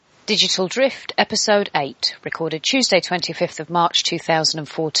Digital Drift, Episode 8, recorded Tuesday 25th of March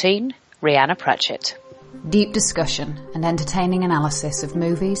 2014, Rihanna Pratchett. Deep discussion and entertaining analysis of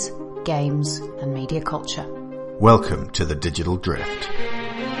movies, games and media culture. Welcome to the Digital Drift.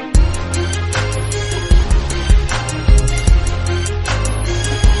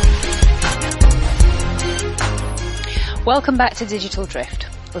 Welcome back to Digital Drift.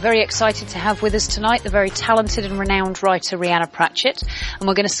 We're very excited to have with us tonight the very talented and renowned writer Rihanna Pratchett, and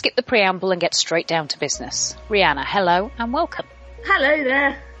we're going to skip the preamble and get straight down to business. Rihanna, hello and welcome. Hello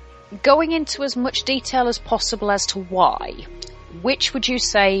there. Going into as much detail as possible as to why, which would you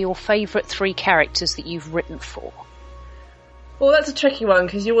say your favourite three characters that you've written for? Well, that's a tricky one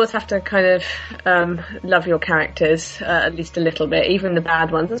because you always have to kind of love your characters at least a little bit, even the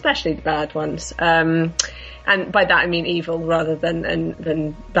bad ones, especially the bad ones. And by that I mean evil rather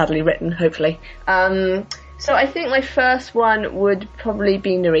than badly written, hopefully. So I think my first one would probably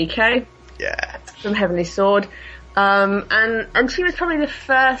be Noriko. Yeah. From Heavenly Sword. And she was probably the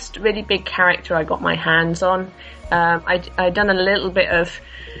first really big character I got my hands on. I'd done a little bit of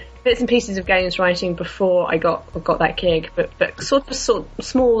bits and pieces of games writing before I got that gig, but sort of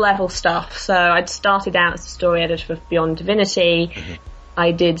small level stuff. So I'd started out as a story editor for Beyond Divinity. Mm-hmm.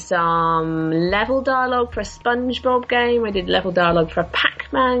 I did some level dialogue for a SpongeBob game. I did level dialogue for a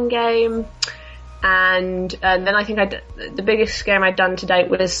Pac-Man game. And then I think the biggest game I'd done to date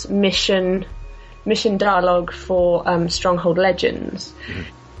was mission dialogue for Stronghold Legends. Mm-hmm.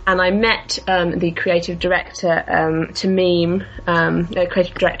 And I met the creative director, Tamim, the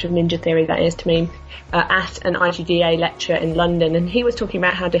creative director of Ninja Theory, that is, Tamim, at an IGDA lecture in London. And he was talking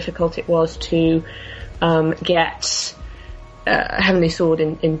about how difficult it was to get Heavenly Sword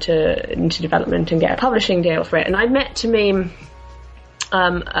into development and get a publishing deal for it. And I met Tamim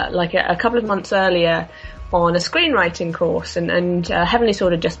like a couple of months earlier on a screenwriting course, and Heavenly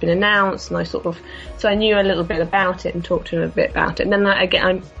Sword had just been announced, and so I knew a little bit about it and talked to him a bit about it. And then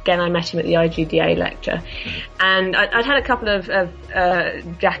again I met him at the IGDA lecture, and I'd had a couple of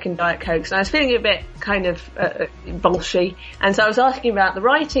Jack and Diet Cokes, and I was feeling a bit kind of bolshy, and so I was asking about the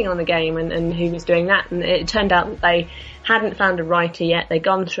writing on the game and who was doing that, and it turned out that they hadn't found a writer yet. They'd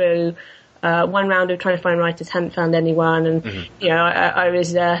gone through one round of trying to find writers, hadn't found anyone, and you know, I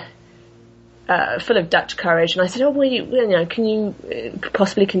was full of Dutch courage, and I said, "Oh, well, you know, can you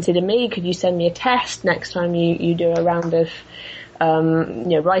possibly consider me? Could you send me a test next time you do a round of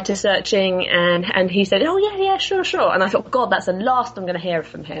writer searching?" And he said, "Oh yeah, sure." And I thought, God, that's the last I'm going to hear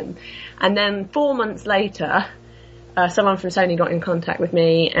from him. And then 4 months later, someone from Sony got in contact with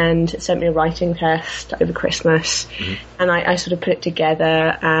me and sent me a writing test over Christmas, and I sort of put it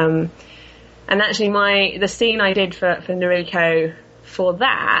together. And actually, the scene I did for Noriko for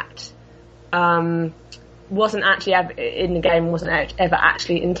that wasn't actually in the game, wasn't ever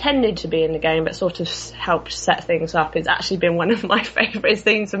actually intended to be in the game, but sort of helped set things up. It's actually been one of my favourite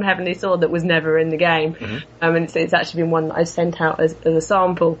scenes from Heavenly Sword that was never in the game. And it's actually been one that I sent out as a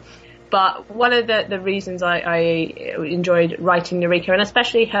sample. But one of the reasons I enjoyed writing Noriko, and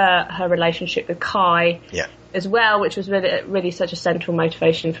especially her relationship with Kai as well, which was really such a central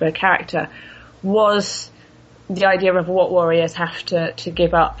motivation for her character, was the idea of what warriors have to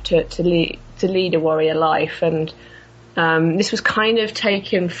give up to lead a warrior life. And this was kind of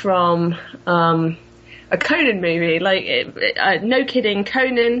taken from a Conan movie. No kidding,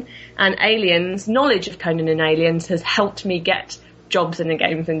 Conan and Aliens, knowledge of Conan and Aliens has helped me get jobs in the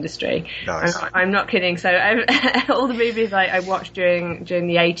games industry. Nice. I'm not kidding. So all the movies I watched during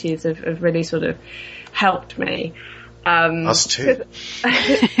the 80s have really sort of helped me. Us too.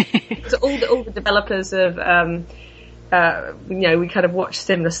 So all the developers of we kind of watch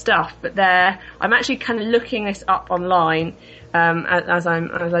similar stuff, but I'm actually kind of looking this up online as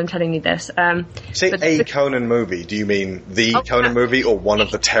I'm telling you this. Say Conan movie. Do you mean the Conan movie, or one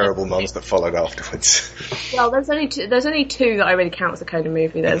of the terrible ones that followed afterwards? Well, there's only two that I really count as a Conan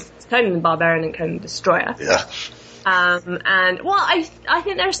movie. There's Conan the Barbarian and Conan the Destroyer. Yeah. And well, I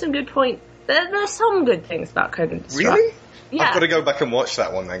think there's some good points. There's some good things about Conan the Destroyer. Really? Yeah. I've got to go back and watch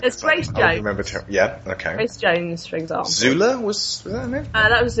that one then. It's Grace Jones. Remember okay. Grace Jones, for example. Zula was that her name?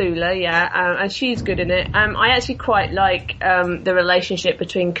 That was Zula, yeah, and she's good in it. I actually quite like the relationship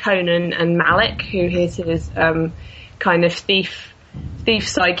between Conan and Malik, who is his kind of thief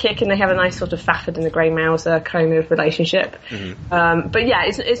sidekick, and they have a nice sort of Fafford and the Grey Mouser kind of relationship. But yeah,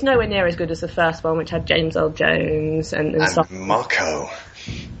 it's nowhere near as good as the first one, which had James Earl Jones and stuff. Marco.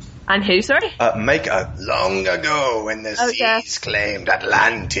 And who, sorry? Long ago when the seas claimed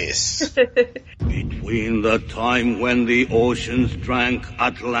Atlantis. Between the time when the oceans drank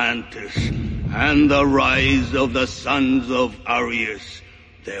Atlantis and the rise of the sons of Arius,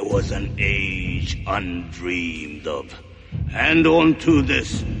 there was an age undreamed of. And unto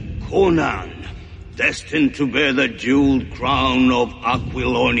this Conan, destined to bear the jeweled crown of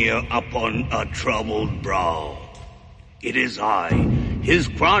Aquilonia upon a troubled brow. It is I, his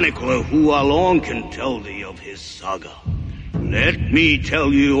chronicler, who alone can tell thee of his saga. Let me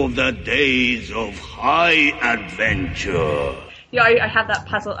tell you of the days of high adventure. Yeah, I have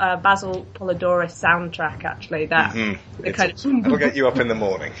that Basil Polidorus soundtrack, actually. That It'll get you up in the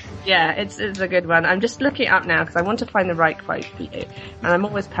morning. Yeah, it's a good one. I'm just looking it up now because I want to find the right quote for you. And I'm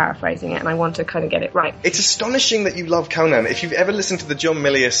always paraphrasing it, and I want to kind of get it right. It's astonishing that you love Conan. If you've ever listened to the John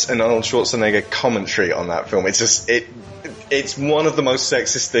Milius and Arnold Schwarzenegger commentary on that film, it's one of the most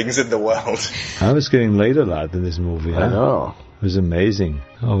sexist things in the world. I was getting laid a lot in this movie. I know. It was amazing.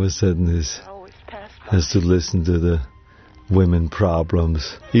 All of a sudden, has to listen to the women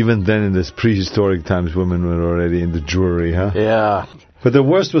problems. Even then, in this prehistoric times, women were already in the jury, huh? Yeah. But the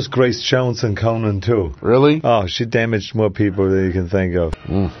worst was Grace Jones and Conan, too. Really? Oh, she damaged more people than you can think of.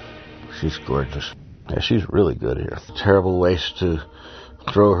 She's gorgeous. Yeah, she's really good here. Terrible waste to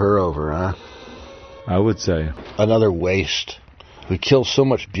throw her over, huh? I would say. Another waste. We kill so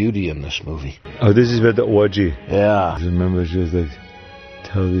much beauty in this movie. Oh, this is where the orgy. Yeah. I remember she was like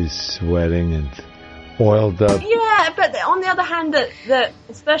totally sweating and oiled up. Yeah, but on the other hand, that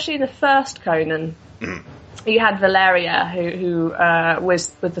especially in the first Conan, you had Valeria, who was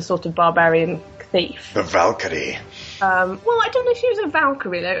the sort of barbarian thief. The Valkyrie. Well, I don't know if she was a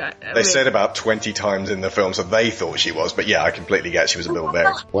Valkyrie, though. They said about 20 times in the film, so they thought she was, but yeah, I completely get she was a little bit.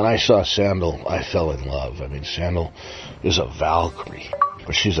 When I saw Sandal, I fell in love. I mean, Sandal is a Valkyrie,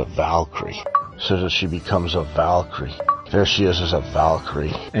 but she's a Valkyrie. So that she becomes a Valkyrie. There she is as a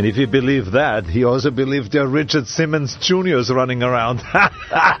Valkyrie. And if you believe that, he also believed there are Richard Simmons Jr.'s running around. That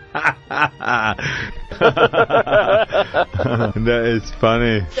is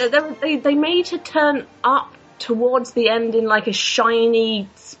funny. They made her turn up towards the end in like a shiny,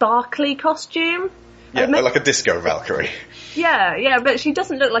 sparkly costume. Yeah, like a disco Valkyrie. Yeah, but she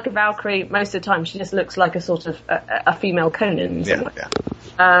doesn't look like a Valkyrie most of the time. She just looks like a sort of a female Conan. Yeah.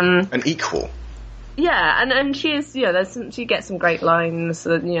 An equal. Yeah, and she is, she gets some great lines,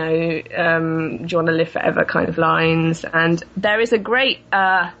 do you want to live forever kind of lines, and there is a great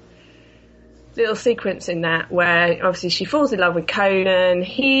little sequence in that where obviously she falls in love with Conan.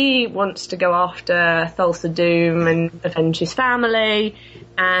 He wants to go after Thulsa Doom and avenge his family,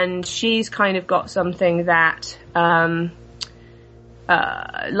 and she's kind of got something that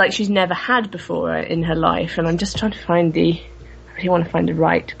like she's never had before in her life, and I'm just trying to find I really want to find the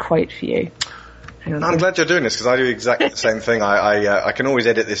right quote for you. I'm glad you're doing this because I do exactly the same thing. I can always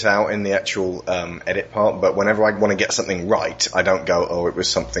edit this out in the actual edit part, but whenever I want to get something right, I don't go, oh, it was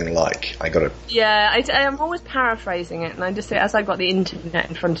something like. I got to. Yeah, I'm always paraphrasing it, and I just say as I've got the internet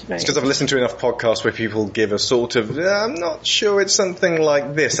in front of me. It's because I've listened to enough podcasts where people give a sort of, I'm not sure it's something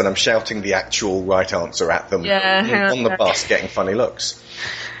like this, and I'm shouting the actual right answer at them on the bus, getting funny looks.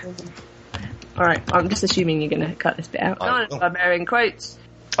 All right, I'm just assuming you're going to cut this bit out. Barbarian quotes.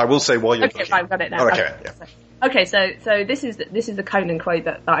 I will say while you're okay, I've got it now. Oh, okay, yeah. Okay, so this is the Conan quote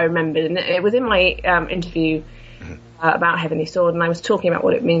that I remembered, and it was in my interview about Heavenly Sword, and I was talking about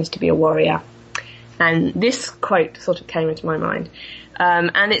what it means to be a warrior, and this quote sort of came into my mind,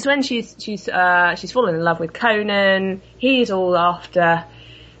 and it's when she's fallen in love with Conan. He's all after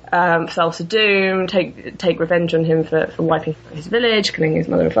Thulsa Doom, take revenge on him for wiping his village, killing his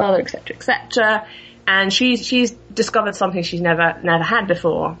mother and father, etc., etc. And she's discovered something she's never had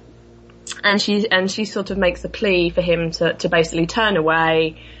before, and she sort of makes a plea for him to basically turn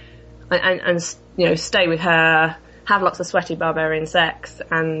away and stay with her, have lots of sweaty barbarian sex,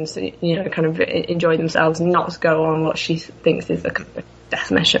 and kind of enjoy themselves, and not go on what she thinks is a kind of death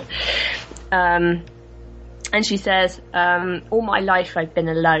mission. And she says, all my life I've been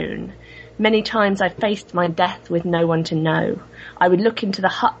alone. Many times I faced my death with no one to know. I would look into the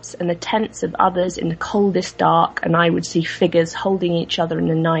huts and the tents of others in the coldest dark, and I would see figures holding each other in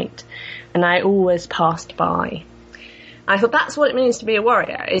the night, and I always passed by. I thought that's what it means to be a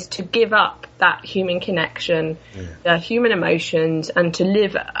warrior, is to give up that human connection, the human emotions, and to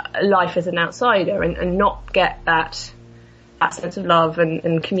live life as an outsider and not get that sense of love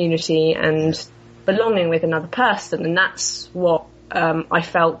and community and belonging with another person. And that's what I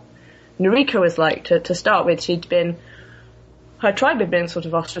felt Noriko was like to start with. Her tribe had been sort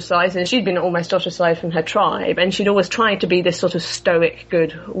of ostracised, and she'd been almost ostracised from her tribe, and she'd always tried to be this sort of stoic,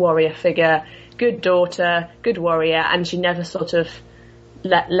 good warrior figure, good daughter, good warrior, and she never sort of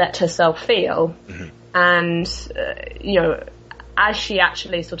let herself feel. Mm-hmm. And, as she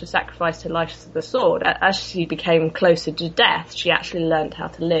actually sort of sacrificed her life to the sword, as she became closer to death, she actually learned how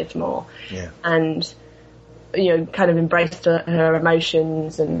to live more. Yeah. And, kind of embraced her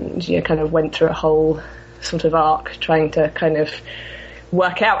emotions, and, kind of went through a whole sort of arc trying to kind of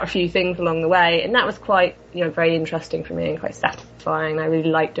work out a few things along the way. And that was quite, very interesting for me and quite satisfying. I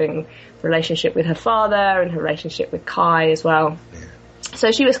really liked doing the relationship with her father and her relationship with Kai as well. Yeah.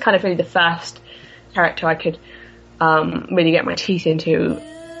 So she was kind of really the first character I could really get my teeth into.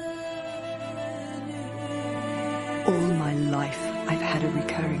 All my life I've had a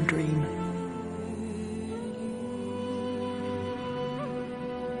recurring dream.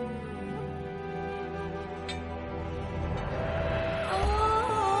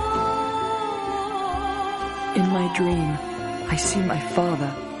 In my dream, I see my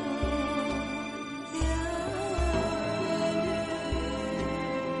father.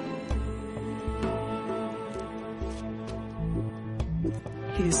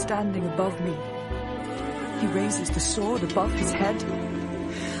 He is standing above me. He raises the sword above his head.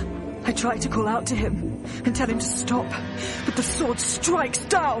 I try to call out to him and tell him to stop, but the sword strikes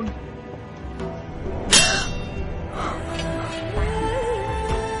down.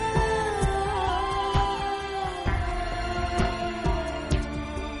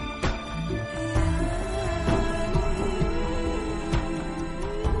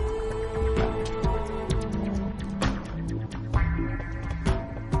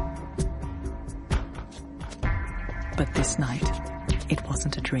 But this night, it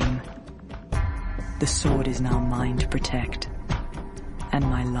wasn't a dream. The sword is now mine to protect, and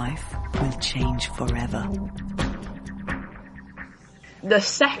my life will change forever. The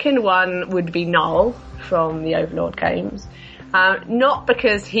second one would be Null from the Overlord games. Not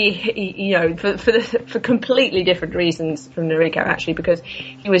because he for completely different reasons from Noriko, actually, because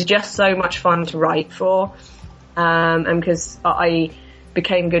he was just so much fun to write for, and because I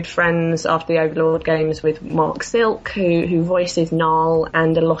became good friends after the Overlord games with Mark Silk, who voices Null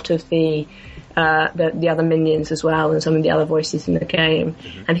and a lot of the other minions as well, and some of the other voices in the game.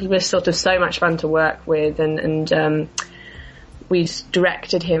 Mm-hmm. And he was sort of so much fun to work with, and we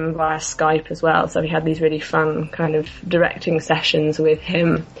directed him via Skype as well, so we had these really fun kind of directing sessions with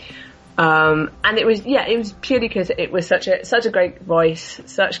him. And it was purely because it was such a great voice,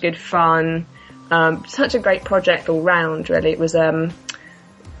 such good fun, such a great project all round, really. It was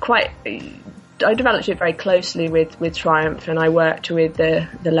I developed it very closely with Triumph, and I worked with the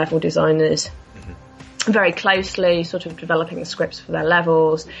level designers very closely, sort of developing the scripts for their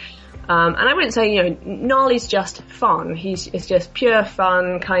levels. And I wouldn't say, Null is just fun. It's just pure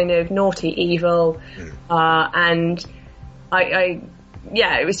fun, kind of naughty evil. And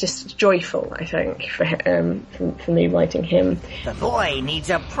it was just joyful, I think, for me writing him. The boy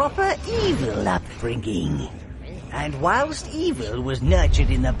needs a proper evil upbringing. And whilst evil was nurtured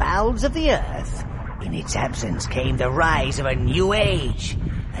in the bowels of the earth, in its absence came the rise of a new age,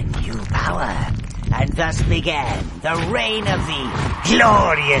 a new power, and thus began the reign of the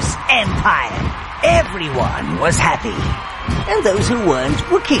glorious empire. Everyone was happy, and those who weren't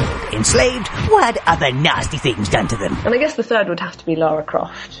were killed, enslaved, or had other nasty things done to them. And I guess the third would have to be Lara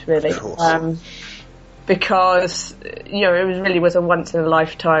Croft, really. Because, it really was a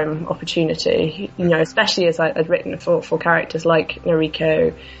once-in-a-lifetime opportunity, especially as I'd written for characters like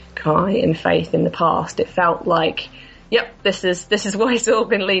Noriko, Kai and Faith in the past. It felt like, yep, this is what it's all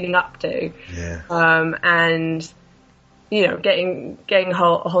been leading up to. Yeah. And, getting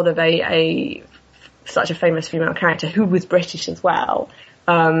hold of such a famous female character who was British as well,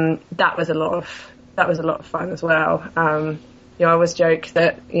 that was a lot of fun as well. I always joke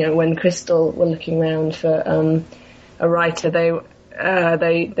that, when Crystal were looking around for a writer,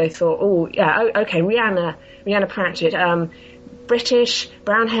 they thought, oh, yeah, okay, Rihanna Pratchett, British,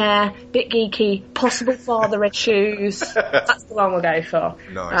 brown hair, bit geeky, possible father red shoes. That's the one we'll go for.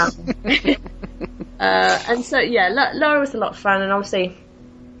 Nice. And so, Laura was a lot of fun, and obviously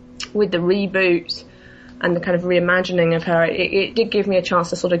with the reboot and the kind of reimagining of her, it did give me a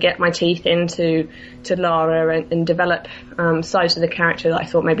chance to sort of get my teeth into Lara and develop sides of the character that I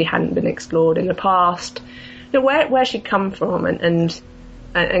thought maybe hadn't been explored in the past. Where she'd come from and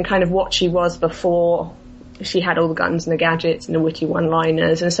kind of what she was before she had all the guns and the gadgets and the witty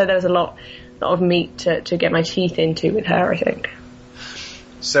one-liners. And so there was a lot of meat to get my teeth into with her, I think.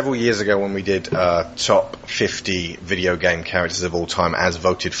 Several years ago when we did top 50 video game characters of all time as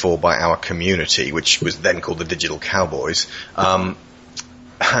voted for by our community, which was then called the Digital Cowboys, I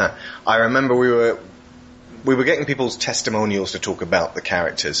remember we were getting people's testimonials to talk about the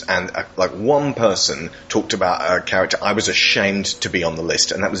characters, and one person talked about a character I was ashamed to be on the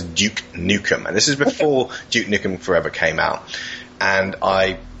list, and that was Duke Nukem. And this is before Duke Nukem Forever came out. and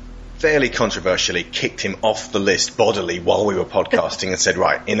I fairly controversially kicked him off the list bodily while we were podcasting and said,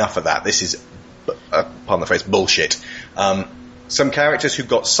 right, enough of that. This is, pardon the phrase, bullshit. Some characters who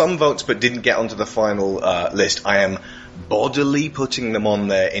got some votes but didn't get onto the final list, I am bodily putting them on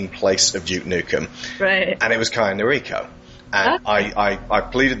there in place of Duke Nukem. Right. And it was Kai and Noriko. And I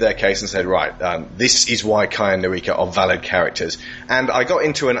pleaded their case and said, right, this is why Kai and Noriko are valid characters. And I got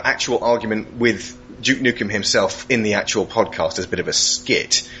into an actual argument with Duke Nukem himself in the actual podcast as a bit of a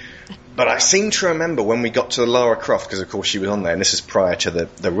skit. But I seem to remember when we got to Lara Croft, because of course she was on there, and this is prior to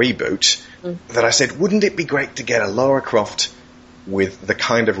the reboot, that I said, wouldn't it be great to get a Lara Croft with the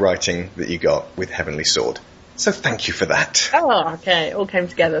kind of writing that you got with Heavenly Sword? So thank you for that. Oh, okay. It all came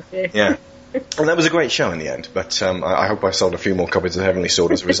together for you. Yeah. And that was a great show in the end, but I hope I sold a few more copies of Heavenly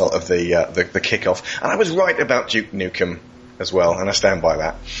Sword as a result of the kick-off. And I was right about Duke Nukem as well, and I stand by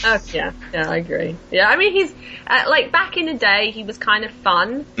that. Yeah, I agree. Yeah, I mean, he's, like, back in the day, he was kind of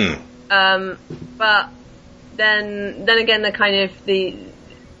fun. But then again, there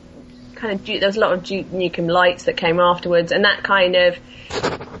was a lot of Duke Nukem lights that came afterwards, and that kind of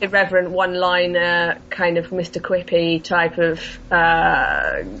irreverent one-liner, kind of Mr. Quippy type of,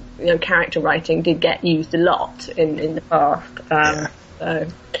 character writing did get used a lot in the past. So,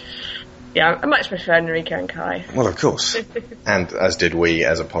 yeah, I much prefer Noriko and Kai. Well, of course. And as did we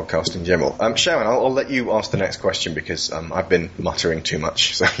as a podcast in general. Sharon, I'll let you ask the next question because I've been muttering too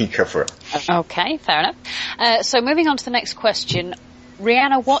much, so you go for it. Okay, fair enough. So moving on to the next question.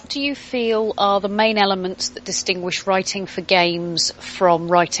 Rihanna, what do you feel are the main elements that distinguish writing for games from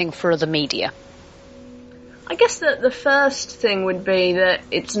writing for other media? I guess that the first thing would be that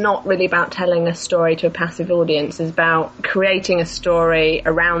it's not really about telling a story to a passive audience. It's about creating a story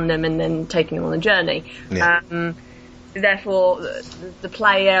around them and then taking them on a journey. Yeah. Therefore, the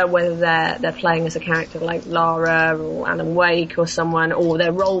player, whether they're playing as a character like Lara or Alan Wake or someone, or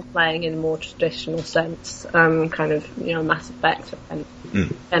they're role-playing in a more traditional sense, kind of, Mass Effect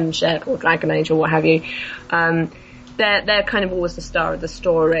and Shep or Dragon Age or what have you, they're kind of always the star of the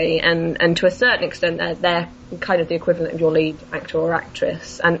story, and to a certain extent they're kind of the equivalent of your lead actor or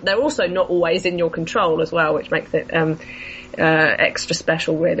actress, and they're also not always in your control as well, which makes it extra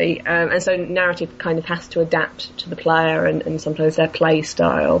special, really. And so narrative kind of has to adapt to the player and sometimes their play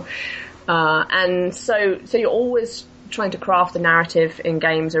style. And so you're always trying to craft the narrative in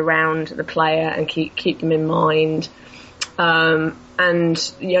games around the player and keep them in mind. And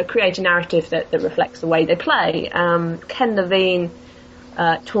create a narrative that reflects the way they play. Ken Levine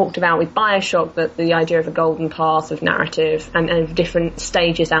talked about with BioShock that the idea of a golden path of narrative and of different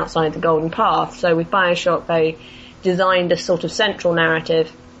stages outside the golden path. So with BioShock, they designed a sort of central narrative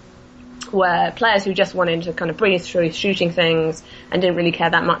where players who just wanted to kind of breeze through shooting things and didn't really care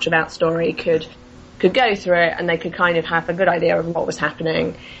that much about story could go through it, and they could kind of have a good idea of what was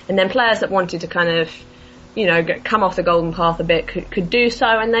happening. And then players that wanted to kind of come off the golden path a bit could do so,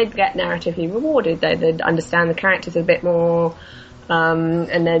 and they'd get narratively rewarded. They'd understand the characters a bit more,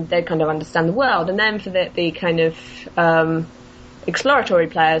 and they'd kind of understand the world. And then for the kind of exploratory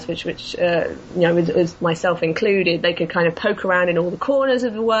players, which was myself included, they could kind of poke around in all the corners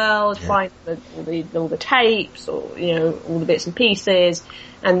of the world, find all the tapes or all the bits and pieces,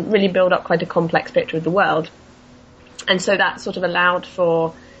 and really build up quite a complex picture of the world. And so that sort of allowed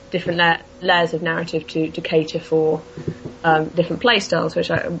for different layers of narrative to cater for different play styles,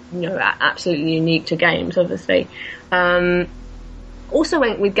 which are absolutely unique to games, obviously.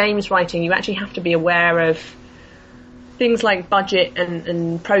 Also, with games writing, you actually have to be aware of things like budget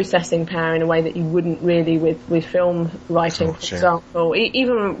and processing power in a way that you wouldn't really with film writing, for example.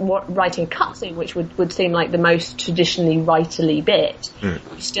 Even writing a cutscene, which would seem like the most traditionally writerly bit, you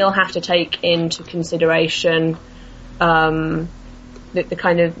still have to take into consideration the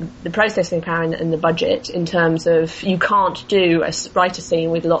kind of the processing power and the budget, in terms of you can't write a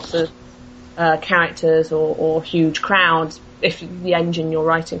scene with lots of characters or huge crowds if the engine you're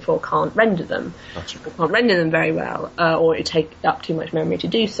writing for can't render them, or can't render them very well, or it take up too much memory to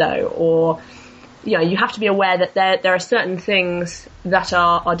do so, or you have to be aware that there are certain things that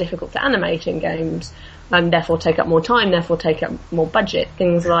are difficult to animate in games, and therefore take up more time, therefore take up more budget.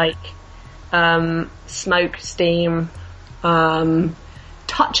 Things like smoke, steam,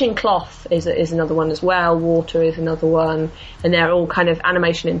 touching cloth is another one as well. Water is another one, and they're all kind of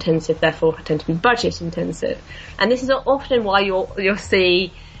animation intensive, therefore tend to be budget intensive. And this is often why you'll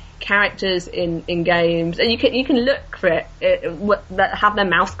see characters in games, and you can look for it that have their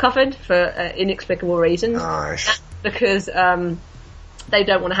mouth covered for inexplicable reasons. Nice. Because they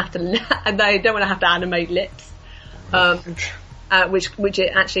don't want to have to animate lips, which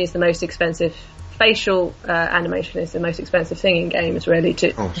it actually is the most expensive facial animation is the most expensive thing in games, really,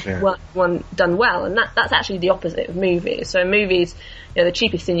 to want one done well, and that's actually the opposite of movies. So in movies, the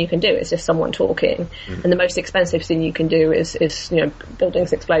cheapest thing you can do is just someone talking, and the most expensive thing you can do is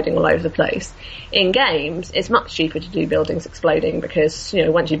buildings exploding all over the place. In games, it's much cheaper to do buildings exploding because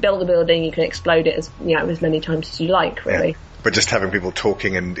once you build the building, you can explode it as many times as you like, really. Yeah. But just having people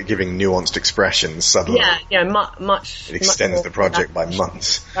talking and giving nuanced expressions suddenly much extends the project by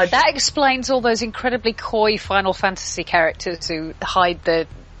months. That explains all those incredibly coy Final Fantasy characters who hide their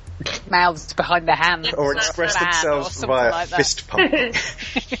mouths behind their hands. Or express themselves via fist pumping.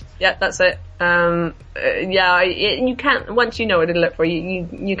 Yeah, that's it. You can't, once you know what to look for,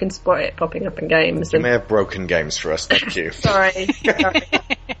 you can spot it popping up in games. You may have broken games for us, thank you. Sorry.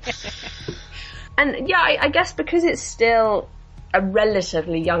 And I guess because it's still a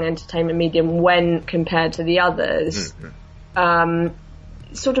relatively young entertainment medium when compared to the others,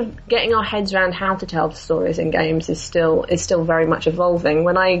 sort of getting our heads around how to tell the stories in games is still very much evolving.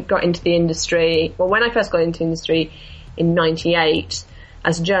 When I got into the industry, when I first got into the industry in '98,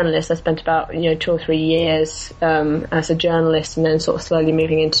 as a journalist, I spent about 2 or 3 years as a journalist, and then sort of slowly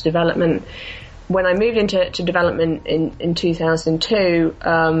moving into development. When I moved into development in 2002,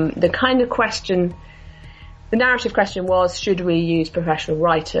 the narrative question was, should we use professional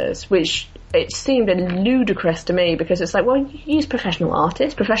writers? Which it seemed ludicrous to me, because it's like, well, you use professional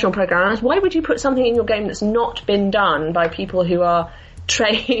artists, professional programmers. Why would you put something in your game that's not been done by people who are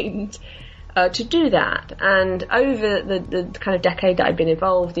trained to do that? And over the kind of decade that I've been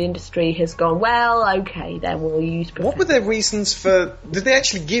involved, the industry has gone, well, okay, then we'll use What were their reasons for... Did they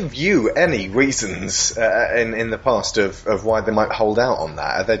actually give you any reasons in the past of why they might hold out on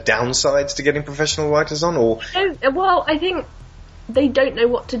that? Are there downsides to getting professional writers on? Or well, I think they don't know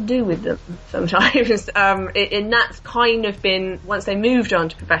what to do with them sometimes. And that's kind of been, once they moved on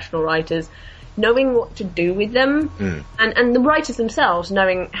to professional writers, knowing what to do with them, and the writers themselves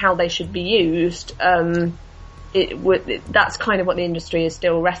knowing how they should be used, that's kind of what the industry is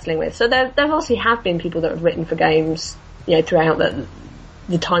still wrestling with. So there obviously have been people that have written for games, throughout the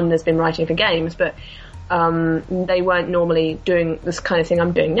time there's been writing for games, but they weren't normally doing this kind of thing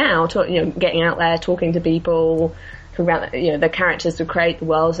I'm doing now, getting out there, talking to people, about the characters they create, the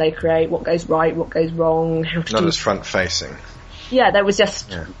worlds they create, what goes right, what goes wrong, how to Not as front facing. Yeah, there was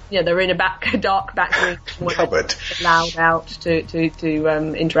just, they're in a dark back room cupboard, allowed out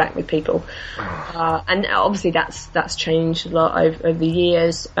to interact with people, and obviously that's changed a lot over the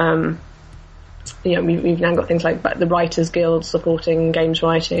years. We've now got things like the Writers Guild supporting games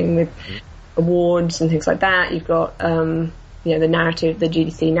writing with awards and things like that. You've got the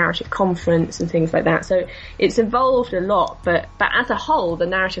GDC Narrative Conference and things like that. So it's evolved a lot, but as a whole, the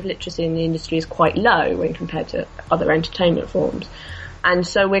narrative literacy in the industry is quite low when compared to other entertainment forms. And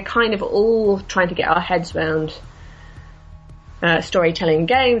so we're kind of all trying to get our heads around storytelling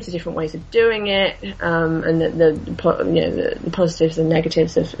games, the different ways of doing it, and the positives and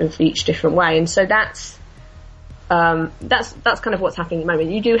negatives of each different way. And so that's kind of what's happening at the moment.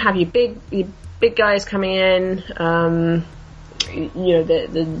 You do have your big guys coming in,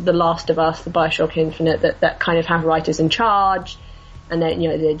 the Last of Us, the BioShock Infinite, that kind of have writers in charge, and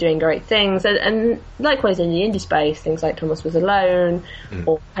they're doing great things. And likewise in the indie space, things like Thomas Was Alone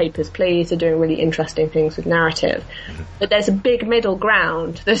or Papers, Please are doing really interesting things with narrative. But there's a big middle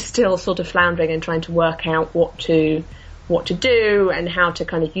ground that's still sort of floundering and trying to work out what to do and how to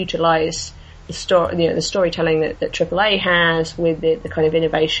kind of utilise the storytelling that AAA has with the kind of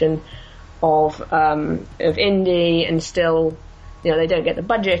innovation of indie, and still they don't get the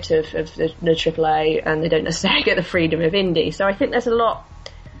budget of the AAA, and they don't necessarily get the freedom of indie. So I think there's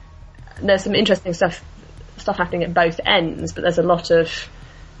some interesting stuff happening at both ends, but there's a lot of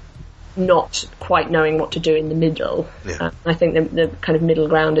not quite knowing what to do in the middle. I think the kind of middle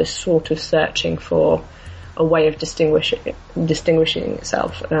ground is sort of searching for a way of distinguishing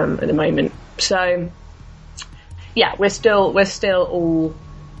itself at the moment. So yeah, we're still all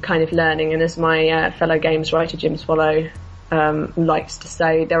kind of learning, and as my fellow games writer Jim Swallow likes to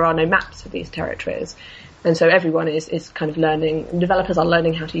say, there are no maps for these territories, and so everyone is kind of learning. Developers are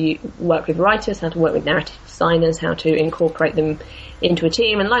learning how to work with writers, how to work with narrative designers, how to incorporate them into a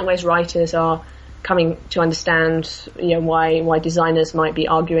team, and likewise writers are coming to understand why designers might be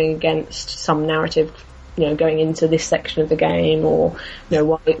arguing against some narrative going into this section of the game, or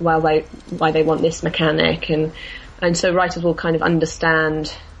why they want this mechanic, and so writers will kind of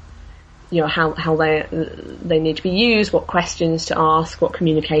understand how they need to be used, what questions to ask, what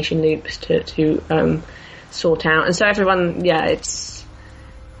communication loops to sort out. And so everyone, it's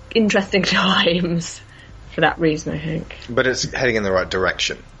interesting times for that reason, I think. But it's heading in the right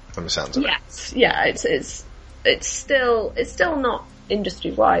direction. from the sounds of it. Yes, yeah, it's still not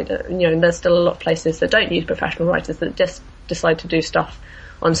industry wide. There's still a lot of places that don't use professional writers that just decide to do stuff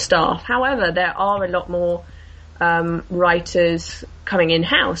on staff. However, there are a lot more writers coming in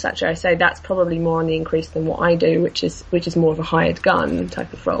house. Actually, I say that's probably more on the increase than what I do, which is more of a hired gun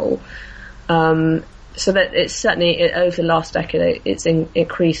type of role. So that it's certainly over the last decade it's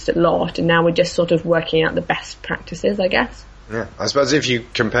increased a lot, and now we're just sort of working out the best practices, I guess. Yeah, I suppose if you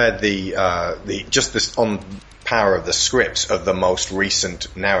compared the just this on power of the scripts of the most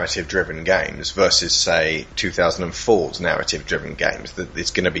recent narrative-driven games versus, say, 2004's narrative-driven games, that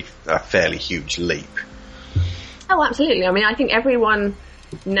it's going to be a fairly huge leap. Oh, absolutely. I mean, I think everyone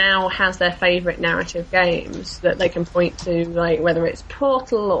now has their favourite narrative games that they can point to, like whether it's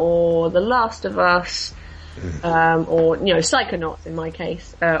Portal or The Last of Us, or Psychonauts in my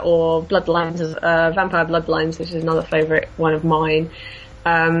case, or Bloodlines, Vampire Bloodlines, which is another favourite one of mine.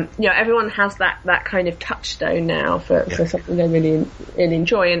 Everyone has that kind of touchstone now for something they really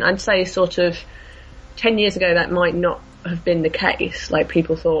enjoy, and I'd say sort of 10 years ago that might not have been the case. Like,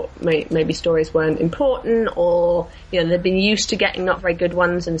 people thought maybe stories weren't important, or they'd been used to getting not very good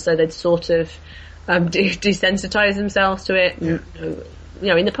ones, and so they'd sort of desensitize themselves to it.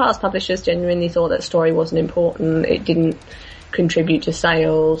 Yeah. In the past, publishers genuinely thought that story wasn't important, it didn't contribute to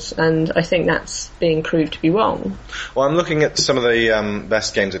sales, and I think that's being proved to be wrong. Well, I'm looking at some of the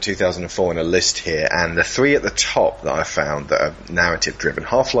best games of 2004 in a list here, and the three at the top that I found that are narrative driven: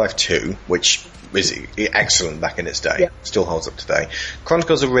 Half-Life 2, which is excellent back in its day, still holds up today.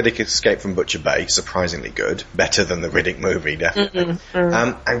 Chronicles of Riddick: Escape from Butcher Bay, surprisingly good, better than the Riddick movie, definitely.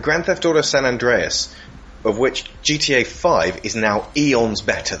 And Grand Theft Auto San Andreas, of which GTA 5 is now eons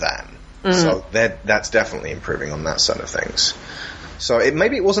better than. So that's definitely improving on that side of things. So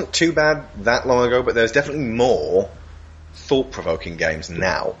maybe it wasn't too bad that long ago, but there's definitely more thought-provoking games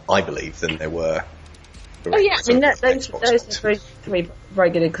now, I believe, than there were. Oh yeah, I mean those are three very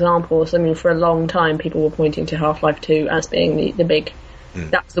good examples. I mean, for a long time people were pointing to Half-Life 2 as being the big,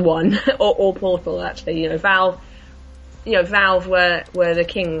 that's the one, or Portal actually. Valve were the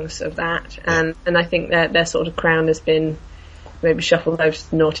kings of that, and I think their sort of crown has been maybe shuffled over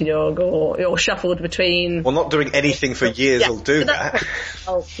to Naughty Dog, or shuffled between... Well, not doing anything for years will do that.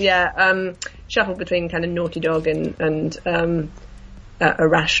 Shuffled between kind of Naughty Dog and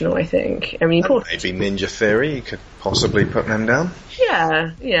Irrational, I think. I mean, maybe Ninja Theory, you could possibly put them down.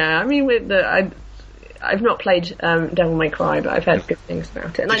 Yeah. I mean, I've not played Devil May Cry, but I've heard good things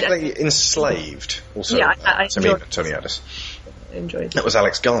about it. And Did you play Enslaved? Also, I enjoyed Tony Addis. Enjoyed it. That was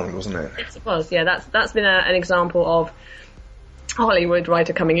Alex Garland, wasn't it? Yes, it was. Yeah, that's been an example of a Hollywood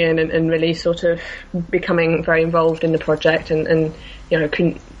writer coming in and really sort of becoming very involved in the project and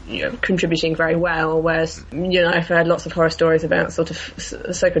contributing very well, whereas I've heard lots of horror stories about sort of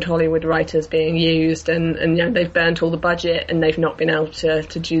so-called Hollywood writers being used and they've burnt all the budget and they've not been able to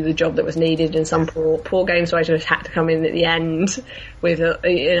do the job that was needed, and some poor games writers had to come in at the end with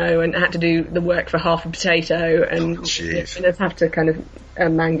and had to do the work for half a potato and have to kind of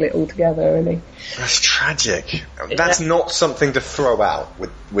mangle it all together, really. That's tragic. That's not something to throw out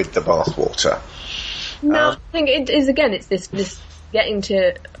with the bathwater. No, I think it is, again, it's this getting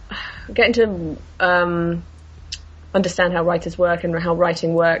to understand how writers work and how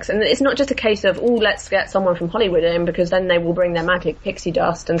writing works, and it's not just a case of let's get someone from Hollywood in because then they will bring their magic pixie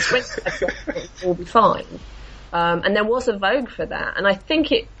dust and swing it will be fine. And there was a vogue for that, and I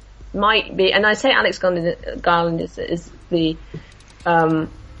think it might be, and I say Alex Garland is the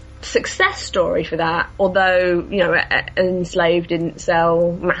success story for that, although Enslaved didn't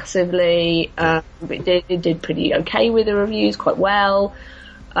sell massively, it did pretty okay with the reviews, quite well,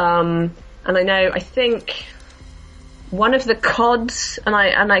 and I think one of the CODs, and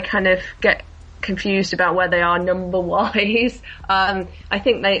I kind of get confused about where they are number wise. I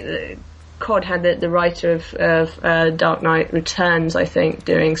think COD had the writer of Dark Knight Returns, I think,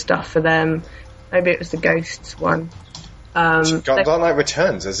 doing stuff for them. Maybe it was the Ghosts one. Dark Knight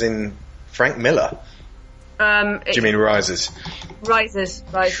Returns, as in Frank Miller. Do you mean Rises? Rises.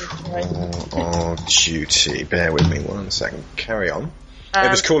 Oh, duty. Bear with me 1 second. Carry on. It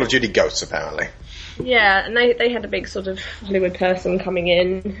was Call of Duty Ghosts, apparently. Yeah, and they had a big sort of Hollywood person coming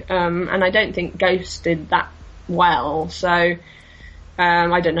in, and I don't think Ghosts did that well, so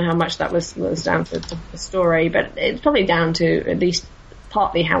I don't know how much that was down to the story, but it's probably down to at least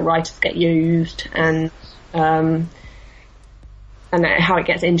partly how writers get used and how it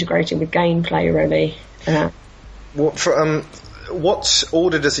gets integrated with gameplay, really. what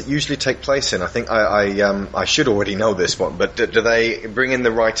order does it usually take place in? I think I should already know this one, but do they bring in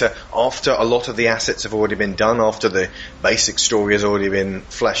the writer after a lot of the assets have already been done, after the basic story has already been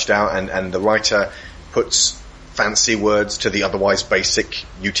fleshed out, and the writer puts fancy words to the otherwise basic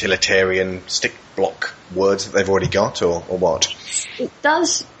utilitarian stick block words that they've already got, or what? It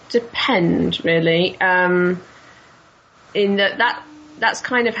does depend, really. In that's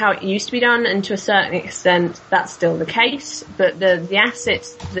kind of how it used to be done, and to a certain extent that's still the case, but the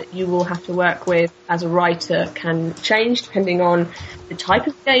assets that you will have to work with as a writer can change depending on the type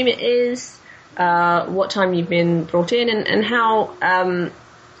of game it is, what time you've been brought in, and how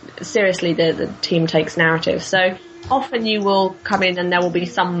seriously the team takes narrative. So often you will come in and there will be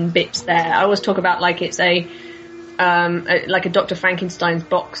some bits there. I always talk about like it's like a Dr. Frankenstein's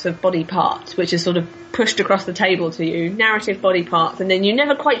box of body parts, which is sort of pushed across the table to you, narrative body parts, and then you're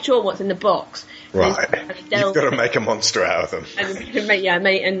never quite sure what's in the box. Right. You've got to make a monster out of them.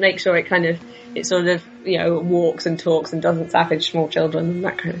 And make sure it sort of, walks and talks and doesn't savage small children and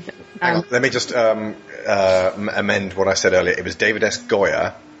that kind of thing. Hang on, let me just amend what I said earlier. It was David S.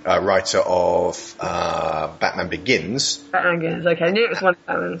 Goyer, writer of Batman Begins. Batman Begins, okay. I knew it was one of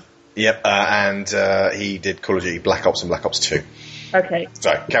Batman's. Yep, and he did Call of Duty Black Ops and Black Ops 2. Okay.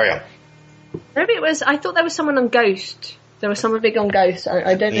 Sorry, carry on. Maybe it was, I thought there was someone on Ghost. There was someone big on Ghost.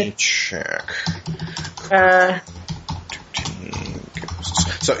 I don't know. Let me check.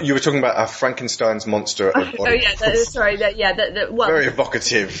 So you were talking about Frankenstein's monster of body parts. Well, very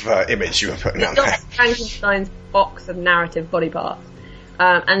evocative image you were putting out there. Frankenstein's box of narrative body parts.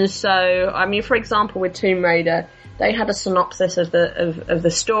 And so, I mean, for example, with Tomb Raider, they had a synopsis of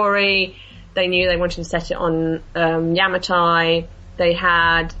the story. They knew they wanted to set it on Yamatai.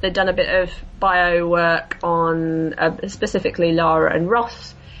 They'd done a bit of bio work on specifically Lara and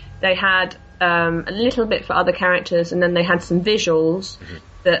Ross. They had a little bit for other characters, and then they had some visuals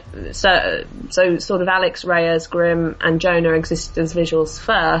that so sort of Alex, Reyes, Grimm, and Jonah existed as visuals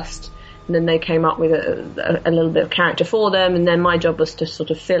first, and then they came up with a little bit of character for them, and then my job was to sort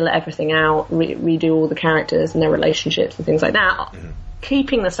of fill everything out, redo all the characters and their relationships and things like that,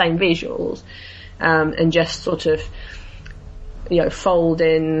 keeping the same visuals, and just sort of fold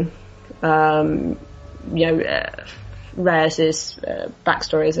in Reyes'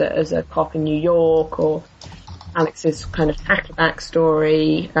 backstory as a cop in New York, or Alex's kind of hacker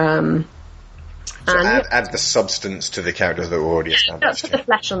backstory. So add the substance to the characters that were already established. Put the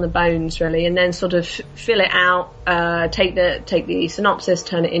flesh on the bones, really, and then sort of fill it out. Take the synopsis,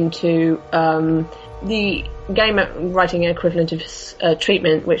 turn it into the game writing equivalent of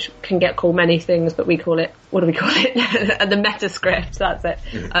treatment, which can get called many things, but we call it, what do we call it? The meta script. That's it.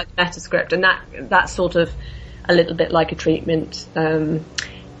 Meta script, and that's sort of a little bit like a treatment, and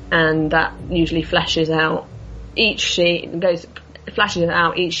that usually fleshes out each scene,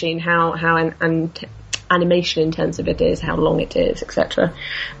 how animation intensive it is, how long it is, etc.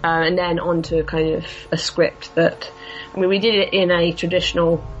 And then onto kind of a script that, I mean, we did it in a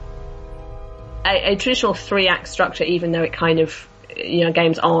traditional 3-act structure, even though it kind of,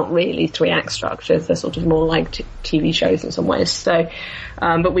 games aren't really 3-act structures. They're sort of more like TV shows in some ways. So,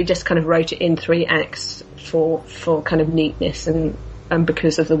 but we just kind of wrote it in 3 acts for kind of neatness and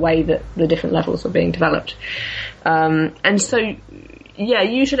because of the way that the different levels were being developed. And so,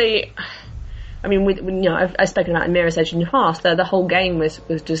 usually, I mean, I've spoken about Mirror's Edge in the past. The whole game was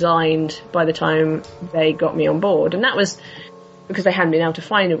designed by the time they got me on board, and that was because they hadn't been able to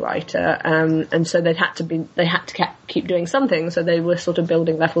find a writer, and so they had to keep doing something. So they were sort of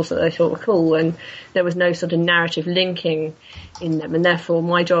building levels that they thought were cool, and there was no sort of narrative linking in them, and therefore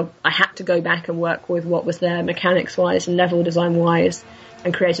my job, I had to go back and work with what was there mechanics wise and level design wise,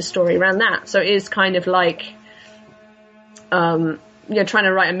 and create a story around that. So it is kind of like trying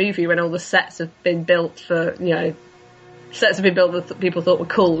to write a movie when all the sets have been built that people thought were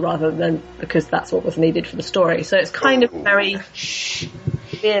cool, rather than because that's what was needed for the story. So it's kind of a very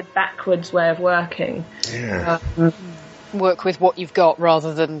weird backwards way of working. Yeah. Work with what you've got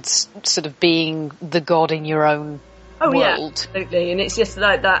rather than sort of being the god in your own world. Yeah, absolutely. And it's just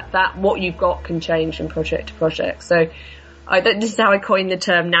like that what you've got can change from project to project. So this is how I coined the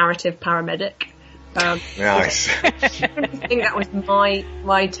term narrative paramedic. Nice. I think that was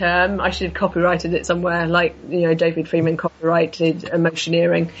my term. I should have copyrighted it somewhere, like David Freeman copyrighted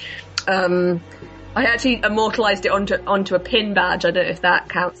Emotioneering. I actually immortalised it onto a pin badge. I don't know if that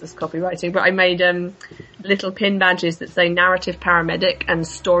counts as copywriting, but I made little pin badges that say narrative paramedic and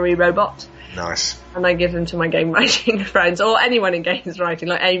story robot. Nice. And I give them to my game writing friends, or anyone in games writing,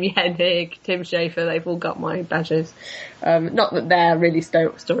 like Amy Hennig, Tim Schafer. They've all got my badges. Not that they're really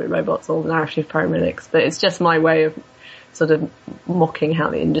story robots or narrative paramedics, but it's just my way of sort of mocking how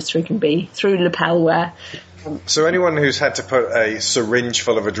the industry can be through lapelware. So anyone who's had to put a syringe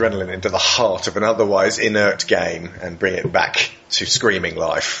full of adrenaline into the heart of an otherwise inert game and bring it back to screaming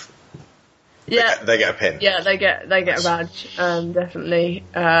life, they get a pin. Yeah, they get a badge. Definitely.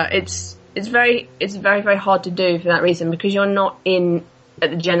 It's very very hard to do for that reason, because you're not in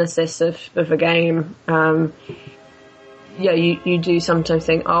at the genesis of a game. You do sometimes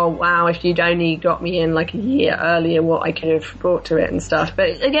think, oh wow, if you'd only got me in like a year earlier, what I could have brought to it and stuff.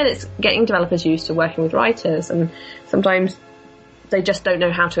 But again, it's getting developers used to working with writers, and sometimes they just don't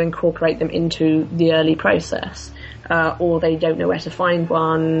know how to incorporate them into the early process, or they don't know where to find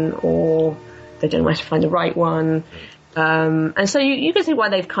one, or they don't know where to find the right one. And so you can see why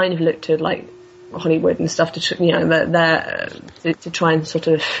they've kind of looked at like Hollywood and stuff to try and sort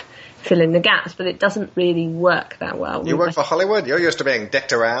of fill in the gaps, but it doesn't really work that well. You work for Hollywood? You're used to being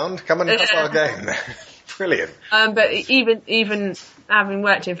decked around. Come and help our game. Brilliant. But even having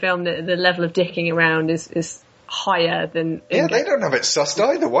worked in film, the level of dicking around is higher than... Yeah, they don't have it sussed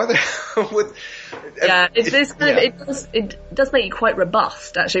either. Why they would... Yeah, it does make you quite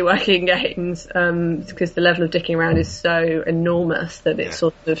robust, actually, working in games, because the level of dicking around is so enormous that it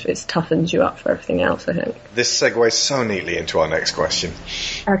toughens you up for everything else, I think. This segues so neatly into our next question.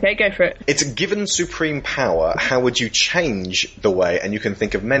 Okay, go for it. It's given supreme power, how would you change the way, and you can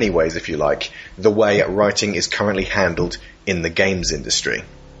think of many ways if you like, the way writing is currently handled in the games industry?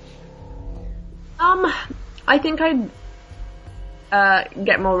 I think I'd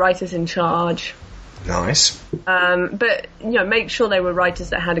get more writers in charge. Nice. But make sure they were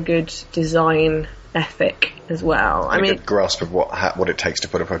writers that had a good design ethic as well. A good grasp of what it takes to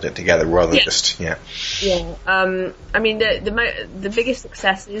put a project together, rather than just Yeah. I mean, the biggest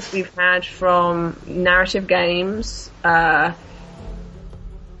successes we've had from narrative games. If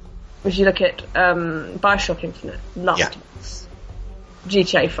you look at Bioshock Infinite, Last of Us,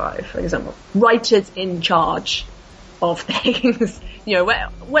 GTA 5, for example, writers in charge of things.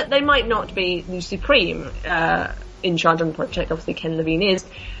 Where they might not be the supreme in charge of the project. Obviously, Ken Levine is,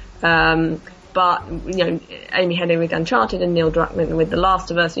 but Amy Hennig with Uncharted and Neil Druckmann with The Last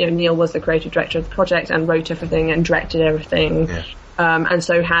of Us. Neil was the creative director of the project and wrote everything and directed everything, and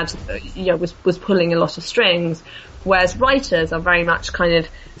so was pulling a lot of strings. Whereas writers are very much kind of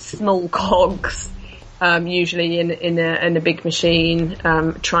small cogs. Usually in a big machine,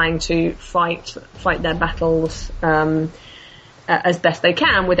 trying to fight their battles as best they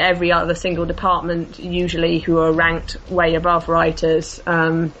can with every other single department, usually who are ranked way above writers,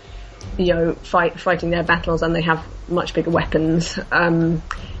 fighting their battles, and they have much bigger weapons. And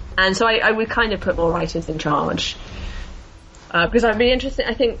so I would kind of put more writers in charge. Because I'd be interested,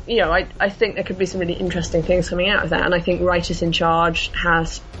 I think, I think there could be some really interesting things coming out of that, and I think writers in charge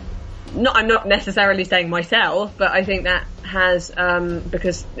has... I'm not necessarily saying myself, but I think that has,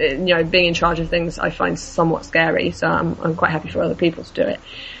 because, being in charge of things I find somewhat scary, so I'm quite happy for other people to do it.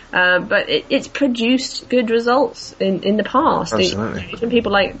 But it's produced good results in the past. Absolutely. Even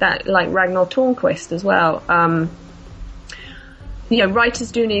people like that, like Ragnar Tornquist as well.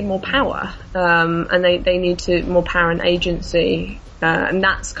 Writers do need more power, and they need more power and agency, and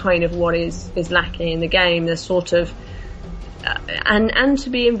that's kind of what is lacking in the game. There's sort of, and to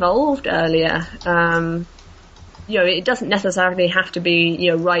be involved earlier. It doesn't necessarily have to be,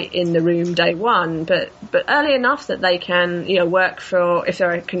 right in the room day one, but early enough that they can, work for, if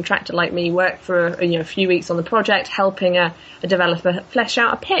they're a contractor like me, work for, a few weeks on the project, helping a developer flesh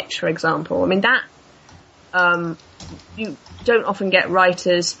out a pitch, for example. I mean, that, you don't often get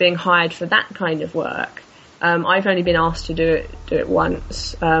writers being hired for that kind of work. I've only been asked to do it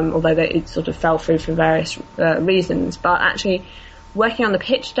once, although it sort of fell through for various reasons. But actually, working on the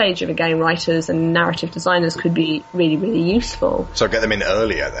pitch stage of a game, writers and narrative designers could be really, really useful. So get them in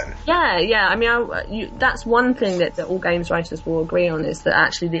earlier then? Yeah. I mean, that's one thing that all games writers will agree on, is that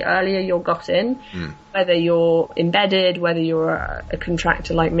actually the earlier you're got in, whether you're embedded, whether you're a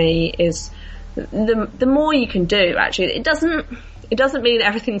contractor like me, is the more you can do. Actually, it doesn't mean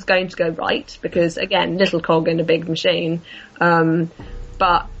everything's going to go right, because again, little cog in a big machine,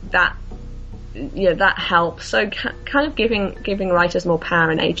 but that helps. So kind of giving writers more power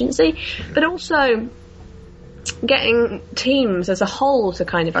and agency, but also getting teams as a whole to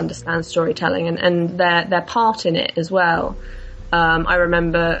kind of understand storytelling and their part in it as well. I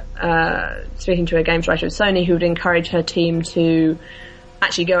remember speaking to a games writer at Sony who would encourage her team to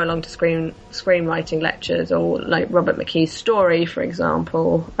actually go along to screenwriting lectures, or like Robert McKee's Story, for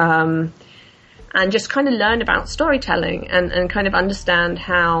example, and just kind of learn about storytelling and kind of understand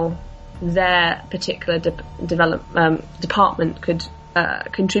how their particular department could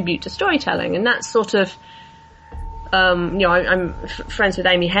contribute to storytelling. And that's sort of I'm friends with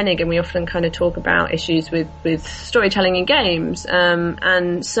Amy Hennig, and we often kind of talk about issues with storytelling in games,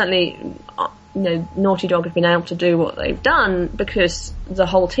 and certainly, Naughty Dog have been able to do what they've done because the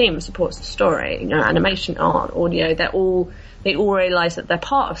whole team supports the story. Animation, art, audio, they all realise that they're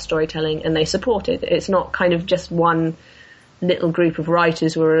part of storytelling and they support it. It's not kind of just one little group of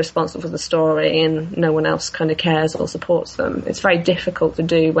writers who are responsible for the story and no one else kind of cares or supports them. It's very difficult to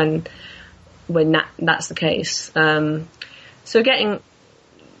do when that's the case. So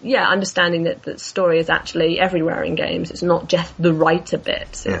understanding that story is actually everywhere in games. It's not just the writer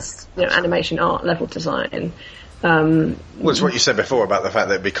bits. It's animation, art, level design. Well, it's what you said before about the fact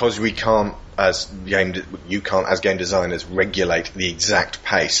that because you can't as game designers regulate the exact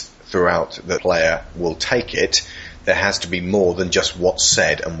pace throughout the player will take it. There has to be more than just what's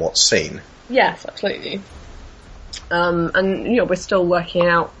said and what's seen. Yes, absolutely. And we're still working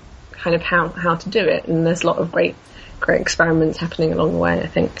out kind of how to do it, and there's a lot of great experiments happening along the way, I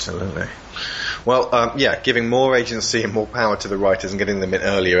think. Absolutely. Well, giving more agency and more power to the writers and getting them in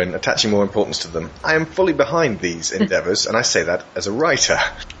earlier and attaching more importance to them. I am fully behind these endeavours, and I say that as a writer.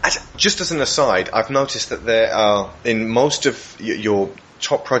 Just as an aside, I've noticed that there are, in most of your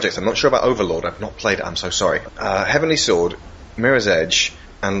top projects, I'm not sure about Overlord, I've not played it, I'm so sorry. Heavenly Sword, Mirror's Edge,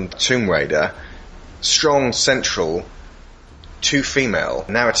 and Tomb Raider, strong central two female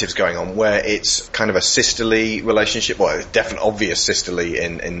narratives going on where it's kind of a sisterly relationship, well, definitely obvious sisterly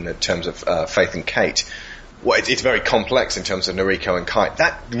in terms of Faith and Kate. Well, it's very complex in terms of Noriko and Kai.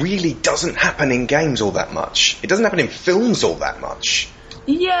 That really doesn't happen in games all that much. It doesn't happen in films all that much.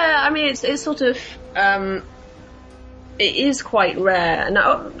 Yeah, I mean, it's sort of, it is quite rare, and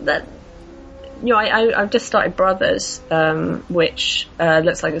I've just started Brothers, which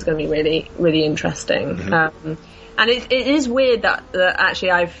looks like it's going to be really, really interesting. Mm-hmm. And it is weird that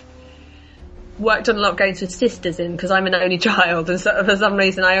actually I've worked on a lot of games with sisters in, because I'm an only child, and so for some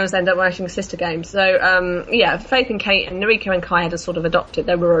reason I always end up writing sister games. So Faith and Kate and Noriko and Kai had a sort of adopted.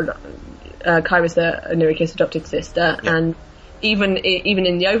 Kai was Noriko's adopted sister, and even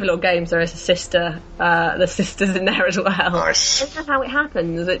in the Overlord games there is a sister. The sister's in there as well. Nice. That's how it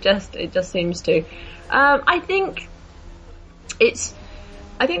happens. It just seems to. I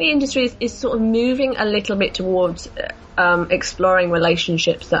think the industry is sort of moving a little bit towards exploring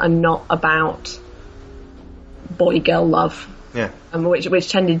relationships that are not about boy-girl love. Yeah.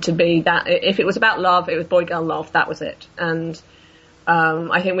 Which tended to be that if it was about love, it was boy-girl love, that was it. And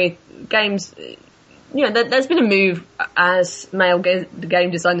I think with games, there's been a move as male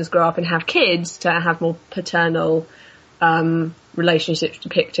game designers grow up and have kids to have more paternal relationships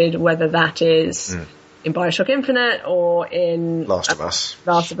depicted, whether that is in BioShock Infinite or in Last of Us,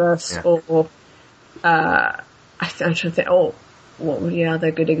 or I'm trying to think. Oh, what were the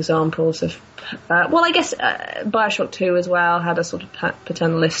other good examples of? I guess BioShock 2 as well had a sort of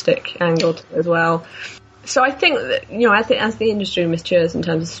paternalistic angle to it as well. So I think that I think as the industry matures in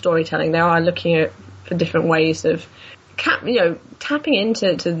terms of storytelling, they are looking for different ways of tapping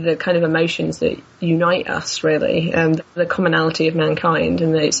into the kind of emotions that unite us, really, and the commonality of mankind,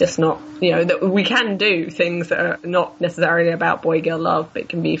 and that it's just not, that we can do things that are not necessarily about boy-girl love, but it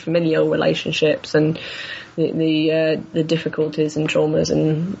can be familial relationships and the difficulties and traumas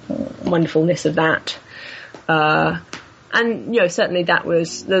and wonderfulness of that. And certainly that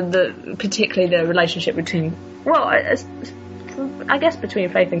was particularly the relationship between, I guess between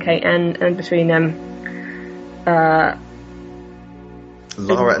Faith and Kate and between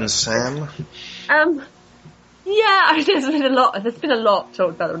Lara and Sam. There's been a lot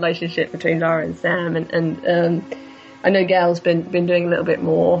talked about the relationship between Lara and Sam, and I know Gail's been doing a little bit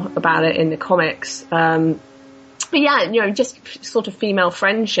more about it in the comics. But just sort of female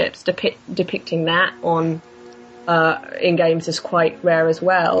friendships depicting that on in games is quite rare as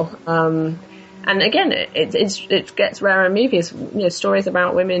well. And again, it gets rarer in movies. Stories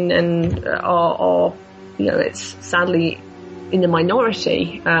about women and are it's sadly in the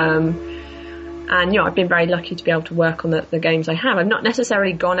minority. And I've been very lucky to be able to work on the games I have. I've not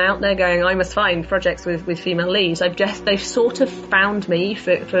necessarily gone out there going, I must find projects with female leads. they've sort of found me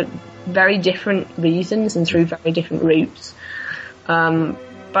for very different reasons and through very different routes. But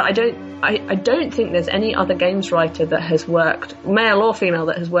I don't think there's any other games writer that has worked, male or female,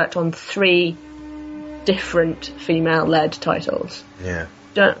 that has worked on 3 different female-led titles. Yeah.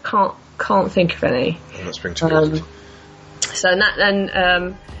 Can't think of any. That's bring to mind. So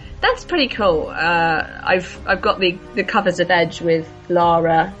that's pretty cool. I've got the covers of Edge with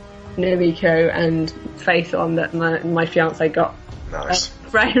Lara, Noriko, and Faith on that my fiance got. Nice.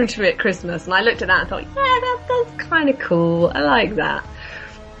 Framed for me at Christmas, and I looked at that and thought, that's kind of cool. I like that.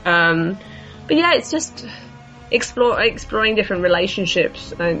 But it's just exploring different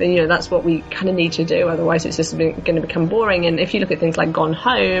relationships, and that's what we kind of need to do. Otherwise, it's just going to become boring. And if you look at things like Gone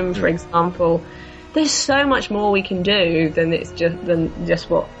Home, for example, there's so much more we can do than just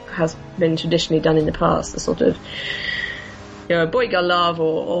what has been traditionally done in the past. The sort of boy girl love,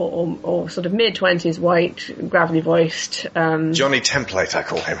 or sort of mid-20s white, gravelly voiced Johnny Template, I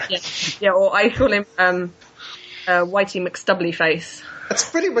call him. Yeah, or I call him Whitey McStubbly Face. That's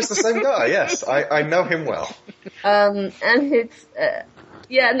pretty much the same guy. Yes, I know him well. And it's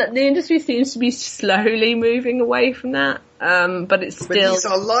the industry seems to be slowly moving away from that. But it's still. But he's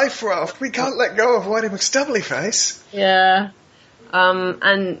our life raft. We can't let go of Whitey McStubbly Face. Yeah.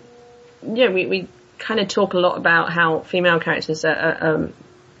 We kind of talk a lot about how female characters are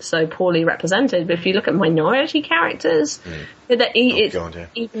so poorly represented, but if you look at minority characters, it's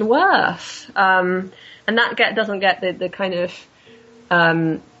even worse. And that doesn't get the kind of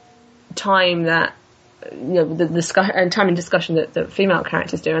time that time and discussion that female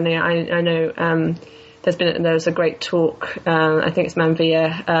characters do. And I know there was a great talk. I think it's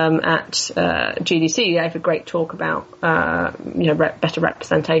Manvia at GDC. They have a great talk about better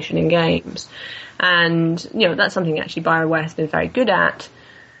representation in games. And, that's something actually BioWare has been very good at.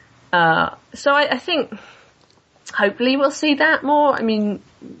 So I think hopefully we'll see that more. I mean,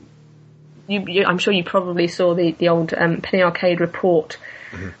 I'm sure you probably saw the old Penny Arcade report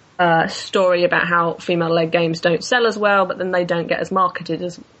story about how female-led games don't sell as well, but then they don't get as marketed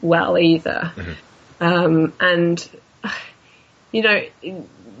as well either.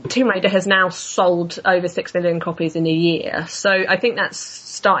 Tomb Raider has now sold over 6 million copies in a year, so I think that's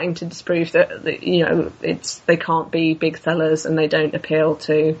starting to disprove that they can't be big sellers and they don't appeal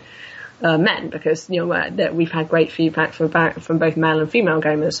to men, because we've had great feedback from both male and female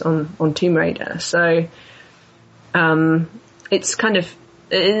gamers on Tomb Raider. So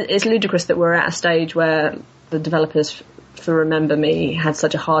it's ludicrous that we're at a stage where the developers for Remember Me had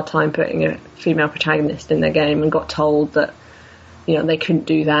such a hard time putting a female protagonist in their game and got told that they couldn't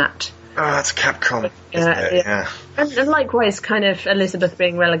do that. Oh, that's Capcom, isn't it? Yeah. And likewise, kind of Elizabeth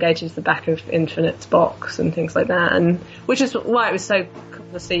being relegated to the back of Infinite's box and things like that, and which is why it was so cool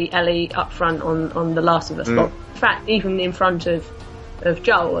to see Ellie up front on The Last of Us box. In fact, even in front of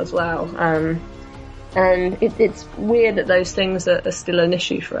Joel as well. And it's weird that those things are still an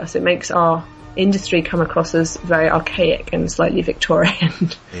issue for us. It makes our industry come across as very archaic and slightly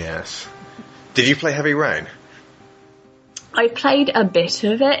Victorian. Yes. Did you play Heavy Rain? I played a bit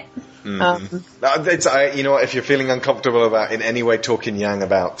of it. If you're feeling uncomfortable about in any way talking yang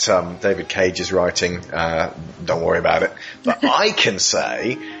about David Cage's writing, don't worry about it. But I can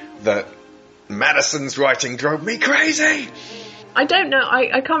say that Madison's writing drove me crazy. I don't know.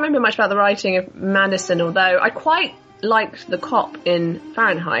 I can't remember much about the writing of Madison, although I quite liked the cop in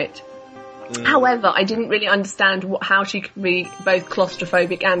Fahrenheit. However, I didn't really understand how she could be both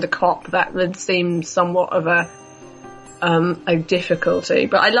claustrophobic and a cop. That would seem somewhat of a difficulty.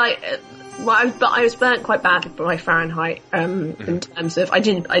 But I was burnt quite badly by Fahrenheit in terms of I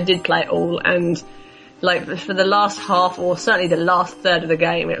did play it all, and for the last half, or certainly the last third of the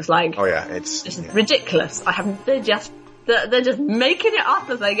game, it was like, oh yeah, it's ridiculous. They're just making it up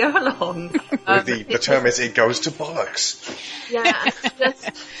as they go along. The term is it goes to bollocks. Yeah,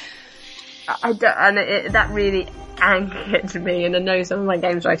 that really angered me, and I know some of my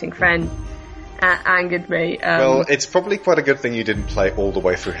games writing friends angered me. Well, it's probably quite a good thing you didn't play all the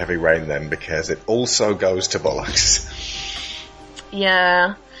way through Heavy Rain then, because it also goes to bollocks.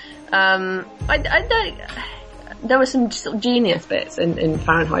 Yeah. I don't. There were some sort of genius bits in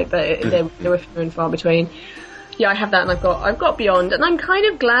Fahrenheit, but they were few and far between. Yeah, I have that, and I've got Beyond, and I'm kind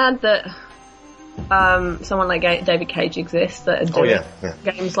of glad that someone like David Cage exists that are doing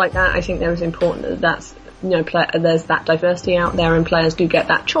games like that. I think that was important that that's there's that diversity out there, and players do get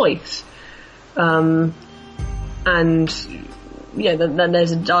that choice. And then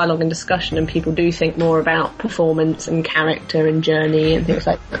there's a dialogue and discussion, and people do think more about performance and character and journey and things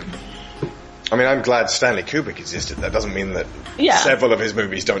like that. I mean, I'm glad Stanley Kubrick existed. That doesn't mean that several of his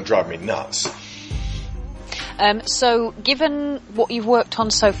movies don't drive me nuts. So, given what you've worked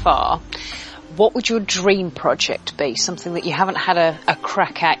on so far, what would your dream project be? Something that you haven't had a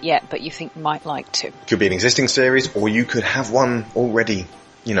crack at yet, but you think you might like to? Could be an existing series, or you could have one already,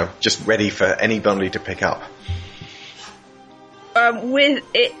 just ready for anybody to pick up.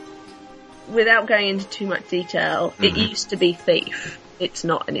 Without going into too much detail, it used to be Thief. It's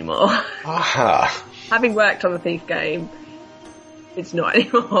not anymore. Aha. Having worked on the Thief game, it's not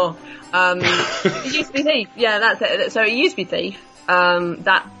anymore. It used to be Thief. Yeah, that's it. So it used to be Thief.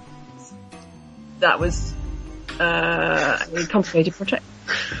 That was a complicated project.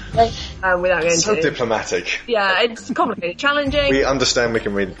 without going So into diplomatic. Yeah, it's complicated, challenging. We understand. We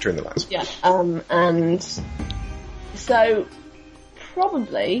can read between the lines. Yeah, and so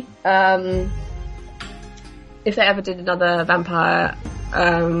probably if they ever did another Vampire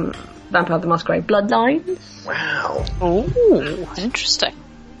the Masquerade Bloodlines. Wow. Oh, interesting.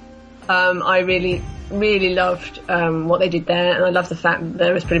 I really, really loved what they did there, and I love the fact that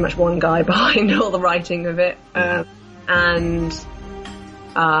there was pretty much one guy behind all the writing of it. And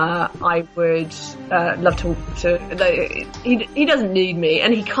I would love to he doesn't need me,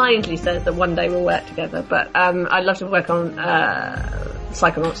 and he kindly says that one day we'll work together, but I'd love to work on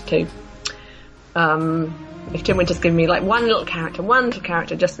Psychonauts 2. If Tim would just give me like one little character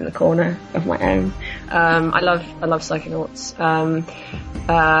just in the corner of my own. I love Psychonauts.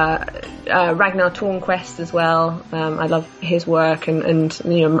 Ragnar Tornquist as well. I love his work, and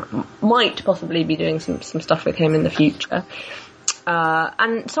you know, might possibly be doing some stuff with him in the future.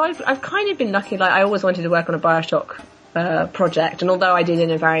 And so I've kind of been lucky. Like, I always wanted to work on a BioShock project, and although I did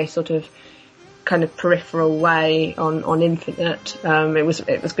in a very sort of kind of peripheral way on Infinite, it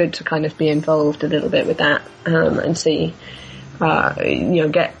was good to kind of be involved a little bit with that, and see, you know,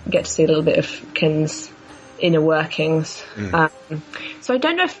 get to see a little bit of Ken's inner workings. So I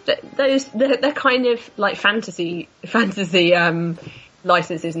don't know if they're kind of like fantasy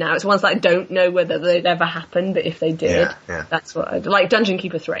licenses now. It's ones that I don't know whether they'd ever happen, but if they did, that's what I'd like. Dungeon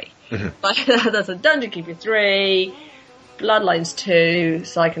Keeper 3. Like, that's a Dungeon Keeper 3, Bloodlines 2,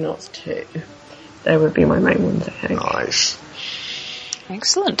 Psychonauts 2. They would be my main ones, I think. Nice.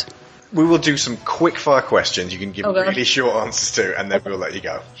 Excellent. We will do some quick fire questions you can give really short answers to, and then we'll let you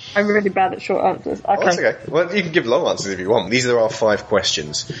go. I'm really bad at short answers. Okay. Oh, that's okay. Well, you can give long answers if you want. These are our 5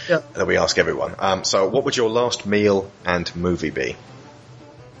 questions that we ask everyone. So what would your last meal and movie be?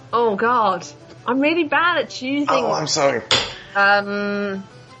 Oh, God. I'm really bad at choosing. Oh, I'm sorry. Time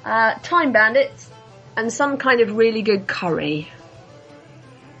Bandits and some kind of really good curry.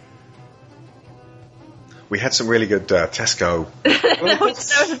 We had some really good Tesco. there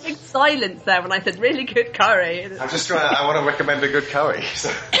was a big silence there when I said really good curry. I'm just I want to recommend a good curry.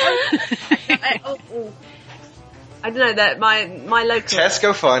 So. I don't know, that my local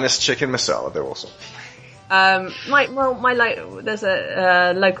Tesco Finest Chicken Masala, they're awesome. There's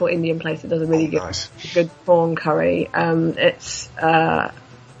a local Indian place that does a really good prawn curry. It's a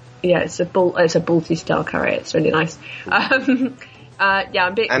Balti style curry. It's really nice. I'm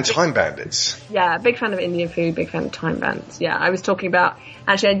big. And Time Bandits. Yeah, big fan of Indian food, big fan of Time Bandits. Yeah, I was talking about,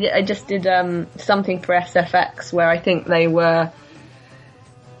 actually I just did something for SFX where I think they were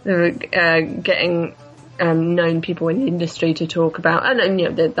getting known people in the industry to talk about, and you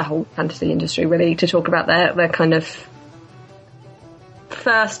know, the whole fantasy industry really, to talk about their kind of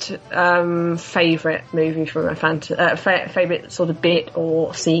first favourite movie from a favourite sort of bit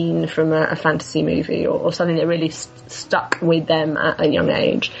or scene from a fantasy movie, or something that really stuck with them at a young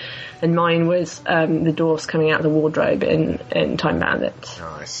age. And mine was the dwarfs coming out of the wardrobe in Time Bandits.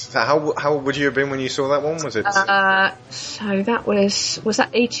 Nice. So how old would you have been when you saw that one? Was it? So that was that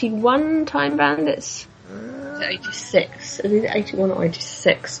 81 Time Bandits? Was it 86? Is it 81 or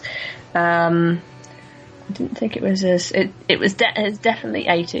 86? I didn't think it was it's definitely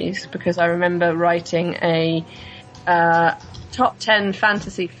 80s, because I remember writing a top 10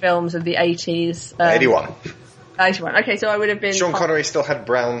 fantasy films of the 80s. 81. 81. Okay, so I would have been. Sean Connery still had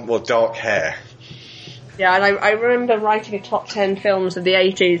dark hair. Yeah, and I remember writing a top 10 films of the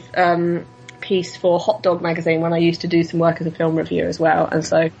 80s piece for Hot Dog magazine when I used to do some work as a film reviewer as well, and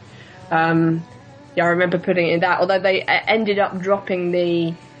so I remember putting it in that. Although they ended up dropping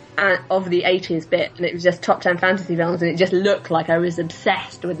the of the 80s bit, and it was just top 10 fantasy films, and it just looked like I was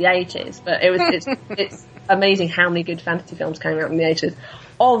obsessed with the 80s. But it's amazing how many good fantasy films came out in the 80s.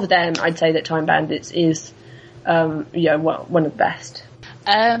 Of them, I'd say that Time Bandits is one of the best.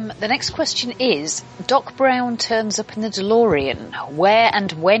 The next question is, Doc Brown turns up in the DeLorean. Where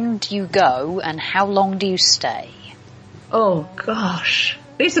and when do you go, and how long do you stay? Oh gosh,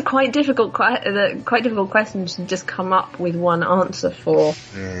 these are quite difficult questions to just come up with one answer for.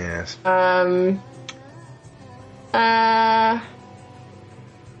 Yes. I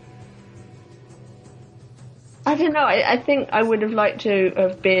don't know. I think I would have liked to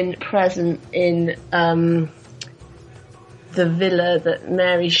have been present in the villa that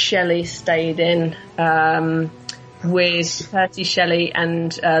Mary Shelley stayed in with Percy Shelley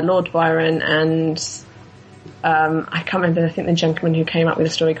and Lord Byron and I can't remember, I think the gentleman who came up with a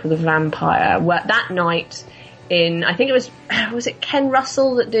story called The Vampire. Where that night I think it was it Ken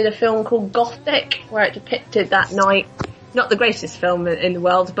Russell that did a film called Gothic, where it depicted that night. Not the greatest film in the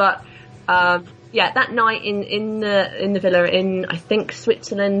world, but that night in the villa in, I think,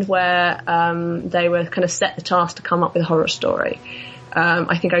 Switzerland, where they were kind of set the task to come up with a horror story.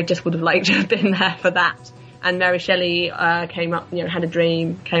 I think I just would have liked to have been there for that. And Mary Shelley came up, had a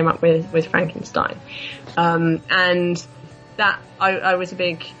dream, came up with Frankenstein. And that I was a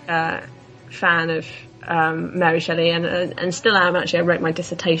big fan of Mary Shelley, and still am. Actually, I wrote my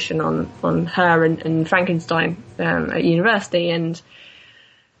dissertation on her and Frankenstein at university, and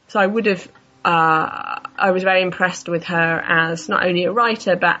so I would have. I was very impressed with her as not only a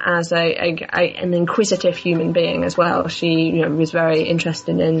writer but as an inquisitive human being as well. She was very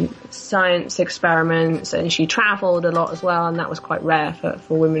interested in science experiments, and she travelled a lot as well, and that was quite rare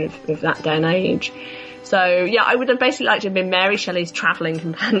for women of that day and age. So yeah, I would have basically liked to have been Mary Shelley's travelling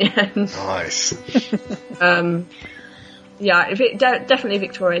companion. Nice. Definitely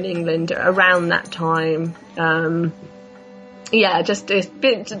Victorian England around that time. Just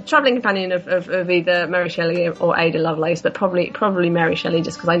been travelling companion of either Mary Shelley or Ada Lovelace, but probably Mary Shelley,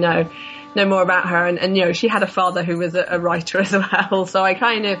 just because I know more about her, and she had a father who was a writer as well, so I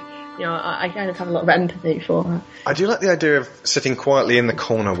kind of have a lot of empathy for her. I do like the idea of sitting quietly in the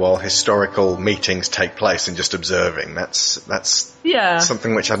corner while historical meetings take place and just observing. That's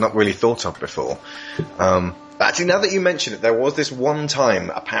something which I'd not really thought of before. But actually, now that you mention it, there was this one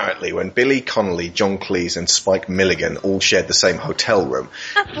time, apparently, when Billy Connolly, John Cleese and Spike Milligan all shared the same hotel room.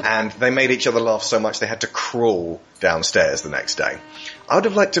 And they made each other laugh so much they had to crawl downstairs the next day. I would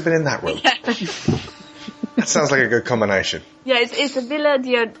have liked to have been in that room. Yeah. That sounds like a good combination. Yeah, it's the Villa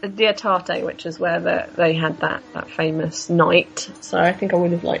Diatate, which is where they had that famous night. So I think I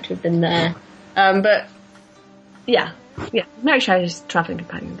would have liked to have been there. But, yeah, Mary Shelley's travelling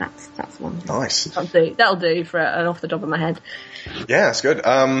companion, that's one. Nice. That'll do for an off the top of my head. Yeah, that's good.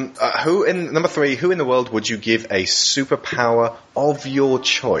 Number 3, who in the world would you give a superpower of your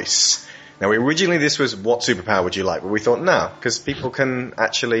choice? Now, originally this was what superpower would you like, but we thought, no, because people can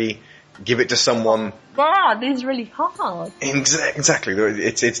actually give it to someone. Wow, this is really hard. Exactly.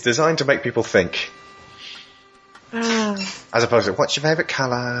 It's designed to make people think. As opposed to, what's your favourite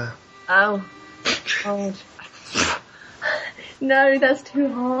colour? Oh, God. No, that's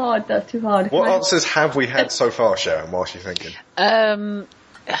too hard. What answers have we had so far, Sharon, whilst you're thinking? I'm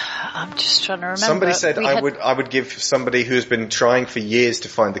just trying to remember. Somebody said I would give somebody who's been trying for years to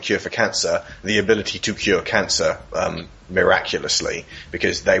find the cure for cancer the ability to cure cancer miraculously,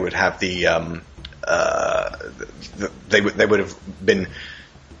 because they would have they would have been,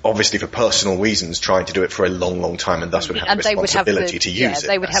 obviously for personal reasons, trying to do it for a long, long time, and thus would have the responsibility to use it.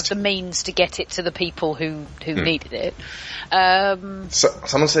 They would have the means to get it to the people who needed it. So,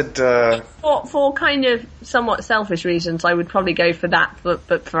 someone said... For kind of somewhat selfish reasons, I would probably go for that, but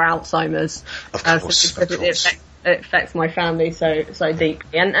for Alzheimer's. Of course. It affects my family so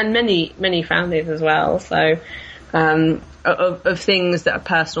deeply, and many families as well, so... Of things that are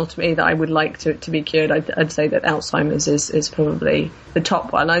personal to me that I would like to be cured, I'd say that Alzheimer's is probably the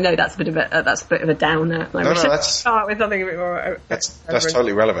top one. I know that's a bit of a downer. That's start with something a bit more. That's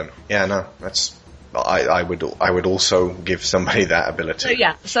totally relevant. Yeah, no, that's. I would also give somebody that ability.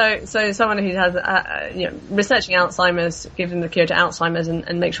 So someone who has researching Alzheimer's, give them the cure to Alzheimer's,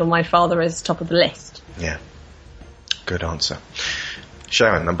 and make sure my father is top of the list. Yeah, good answer.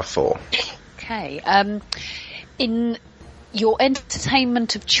 Sharon, number 4. Okay. In your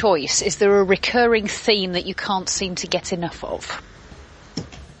entertainment of choice, is there a recurring theme that you can't seem to get enough of?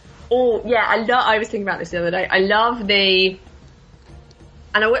 Oh, yeah, I was thinking about this the other day. I love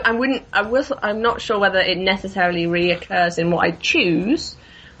I'm not sure whether it necessarily reoccurs in what I choose,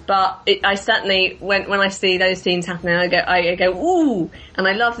 but I certainly, when I see those scenes happening, I go, ooh, and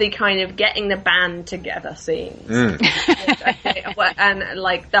I love the kind of getting the band together scenes. And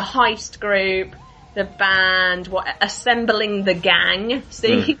like the heist group, the band, assembling the gang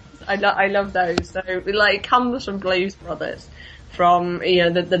scenes. I love those. So it comes from Blues Brothers, from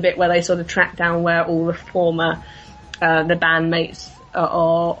the bit where they sort of track down where all the former the bandmates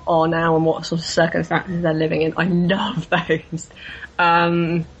are now and what sort of circumstances they're living in. I love those.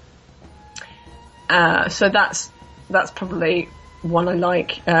 So that's probably one I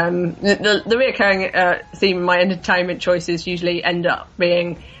like. The reoccurring theme in my entertainment choices usually end up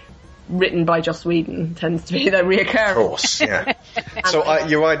being written by Joss Whedon, tends to be the reoccurring. Of course, yeah. So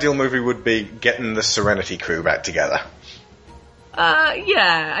your ideal movie would be getting the Serenity crew back together.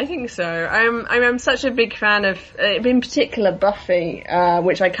 Yeah, I think so. I'm such a big fan of, in particular, Buffy,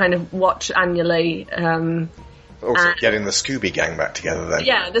 which I kind of watch annually. Also, getting the Scooby Gang back together then.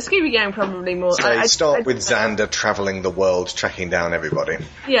 Yeah, the Scooby Gang probably more. So they start with Xander travelling the world, tracking down everybody.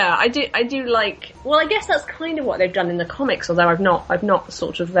 Yeah, I do like. Well, I guess that's kind of what they've done in the comics, although I've not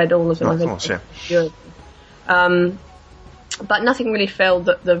sort of read all of them. Of course, yeah. But nothing really filled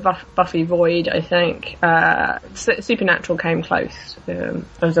the Buffy void, I think. Supernatural came close,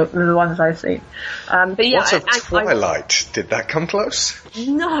 as the ones I've seen. But yeah, what of Twilight? Did that come close?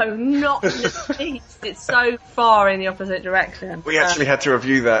 No, not in the least. It's so far in the opposite direction. We actually had to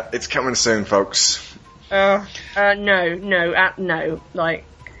review that. It's coming soon, folks. No. Like,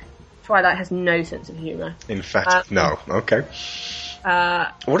 Twilight has no sense of humour. In fact, no. Okay.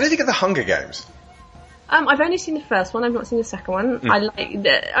 What do you think of the Hunger Games? I've only seen the first one. I've not seen the second one.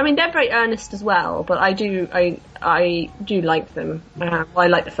 They're very earnest as well, but I do like them. I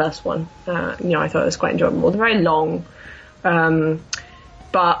like the first one. I thought it was quite enjoyable. They're very long,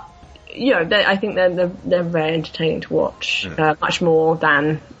 but I think they're very entertaining to watch. Much more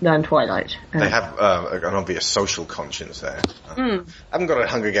than Twilight. They have an obvious social conscience there. I haven't got a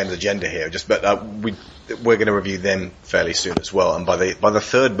Hunger Games agenda here, but we're going to review them fairly soon as well. And by the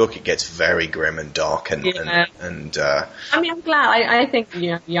third book, it gets very grim and dark and. I'm glad. I think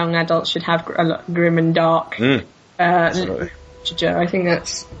young adults should have grim and dark. Absolutely. I think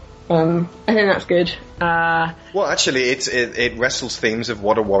that's. I think that's good. Well, actually, it wrestles themes of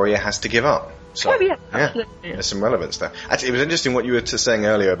what a warrior has to give up. So, absolutely. There's some relevance there. Actually, it was interesting what you were saying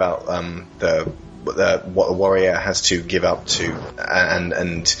earlier about what a warrior has to give up to,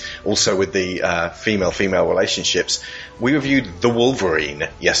 and also with the female relationships. We reviewed The Wolverine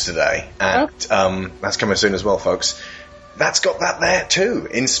yesterday, and that's coming soon as well, folks. That's got that there too,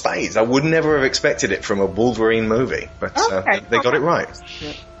 in spades. I would never have expected it from a Wolverine movie, but they got it right.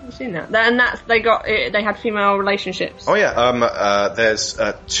 I've seen that, and they had female relationships. Oh yeah, there's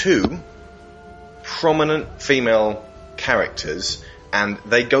two prominent female characters, and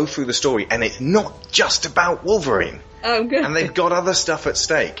they go through the story, and it's not just about Wolverine. Oh, good. And they've got other stuff at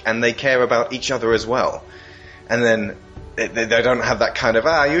stake, and they care about each other as well. And then they don't have that kind of,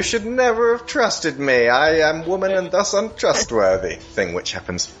 you should never have trusted me, I am woman and thus untrustworthy thing, which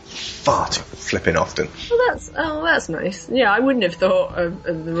happens far too flipping often. Well, that's nice. Yeah, I wouldn't have thought of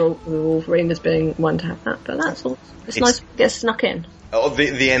the Wolverine as being one to have that, but that's all. It's nice to get snuck in. Oh,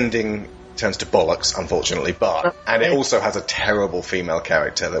 the ending turns to bollocks, unfortunately, and it also has a terrible female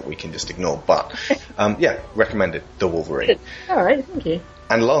character that we can just ignore, but recommended The Wolverine. Alright, thank you.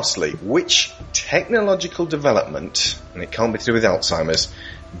 And lastly, which technological development, and it can't be to do with Alzheimer's,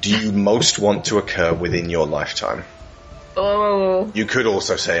 do you most want to occur within your lifetime? Oh. You could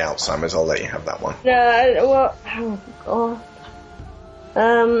also say Alzheimer's, I'll let you have that one.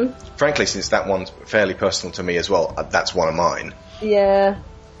 Frankly, since that one's fairly personal to me as well, that's one of mine. Yeah.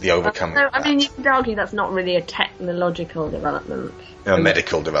 The overcoming. You could argue that's not really a technological development.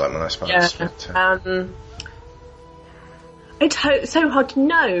 Medical development, I suppose. Yeah. It's so hard to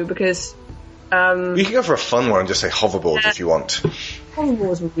know because. You can go for a fun one and just say hoverboards if you want.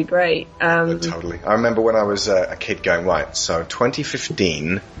 Hoverboards would be great. Totally. I remember when I was a kid going, right, so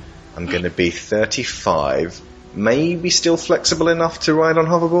 2015, I'm going to be 35, maybe still flexible enough to ride on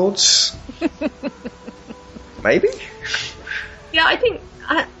hoverboards? Maybe? Yeah, I think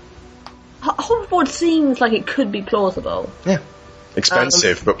hoverboard seems like it could be plausible. Yeah.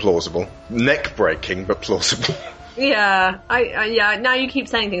 Expensive, but plausible. Neck-breaking, but plausible. Yeah, now you keep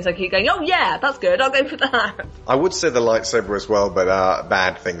saying things, I keep going, oh yeah, that's good, I'll go for that. I would say the lightsaber as well, but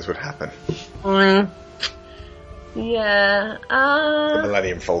bad things would happen. Yeah, The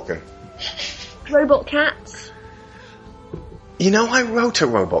Millennium Falcon. Robot cats? I wrote a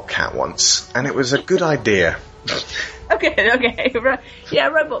robot cat once, and it was a good idea. Okay. Yeah,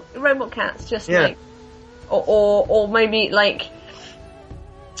 robot cats, just like... Or maybe, like...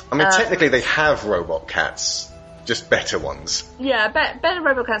 I mean, technically they have robot cats, just better ones. Yeah, better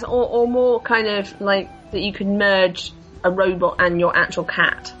robot cats, or more kind of like that you can merge a robot and your actual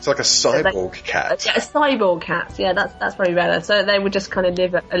cat. It's like a cyborg cat. Yeah, a cyborg cat. Yeah, that's probably better. So they would just kind of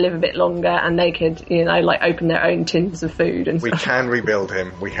live a bit longer, and they could, open their own tins of food and stuff. We can rebuild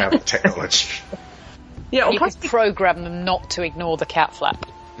him. We have technology. Yeah, you could program them not to ignore the cat flap.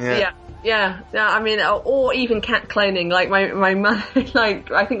 Yeah. I mean, or even cat cloning. Like my mother,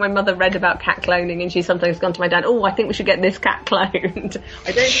 I think my mother read about cat cloning, and she's sometimes gone to my dad. Oh, I think we should get this cat cloned.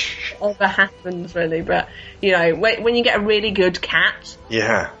 I don't think it ever happens really, but when you get a really good cat,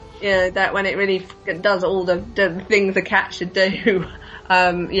 that when it really does all the things a cat should do,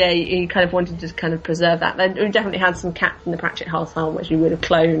 he kind of wanted to kind of preserve that. We definitely had some cats in the Pratchett household which we would have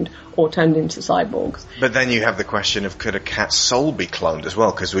cloned or turned into cyborgs. But then you have the question of, could a cat's soul be cloned as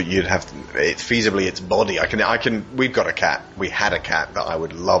well? Because you'd have to, feasibly its body. We've got a cat. We had a cat that I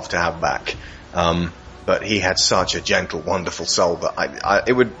would love to have back. But he had such a gentle, wonderful soul that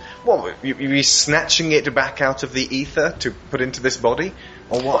you'd be snatching it back out of the ether to put into this body?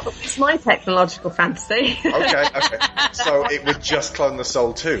 Or what? It's my technological fantasy. Okay. So it would just clone the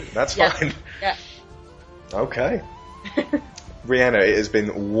soul too. That's fine. Yeah. Okay. Rihanna, it has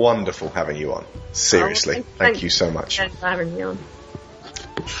been wonderful having you on. Seriously. Thank you so much. Thanks for having me on.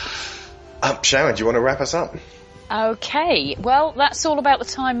 Sharon, do you want to wrap us up? Okay, well, that's all about the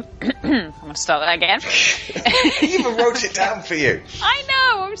time. I'm going to start that again. He even wrote it down for you. I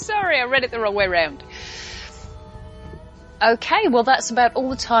know, I'm sorry, I read it the wrong way round. Okay, well, that's about all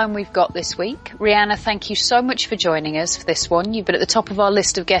the time we've got this week. Rihanna, thank you so much for joining us for this one. You've been at the top of our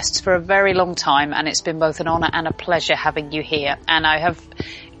list of guests for a very long time, and it's been both an honour and a pleasure having you here. And I have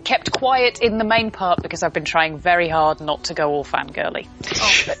kept quiet in the main part because I've been trying very hard not to go all fangirly.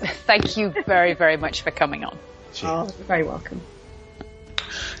 But thank you very, very much for coming on. Oh, you're very welcome.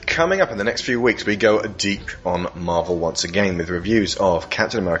 Coming up in the next few weeks, we go deep on Marvel once again with reviews of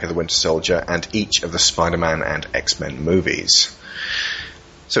Captain America the Winter Soldier and each of the Spider-Man and X-Men movies.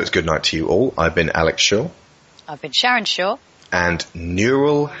 So it's good night to you all. I've been Alex Shaw. I've been Sharon Shaw. And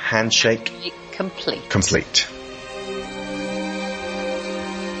Neural Handshake Complete.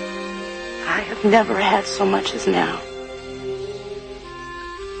 I have never had so much as now.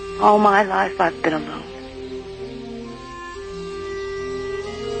 All my life I've been alone.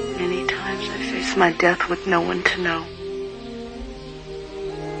 Many times I faced my death with no one to know.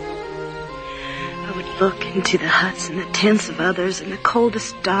 I would look into the huts and the tents of others in the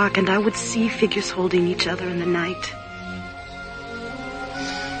coldest dark, and I would see figures holding each other in the night.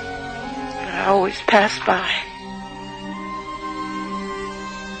 But I always passed by.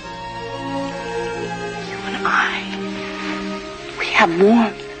 You and I, we have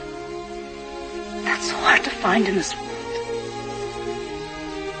warmth. That's so hard to find in this world.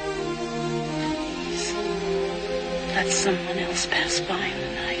 Let someone else pass by in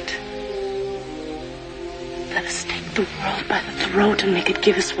the night. Let us take the world by the throat and make it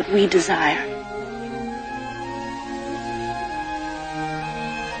give us what we desire.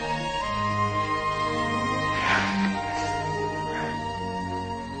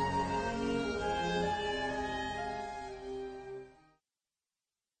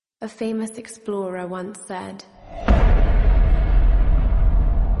 A famous explorer once said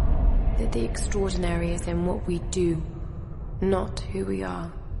that the extraordinary is in what we do, not who we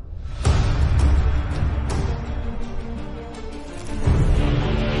are.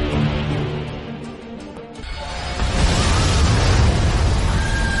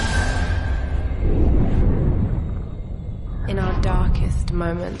 In our darkest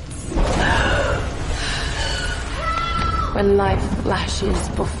moments, when life flashes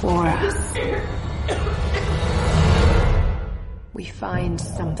before us, we find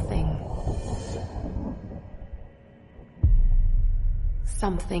something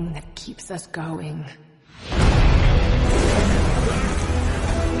that keeps us going.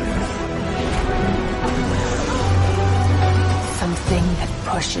 Something that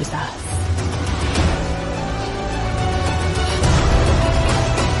pushes us.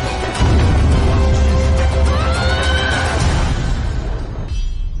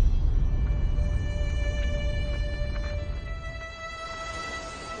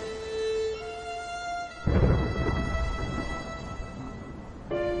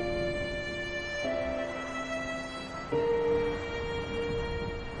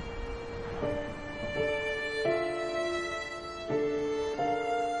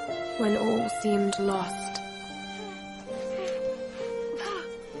 When all seemed lost,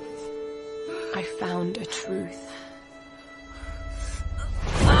 I found a truth.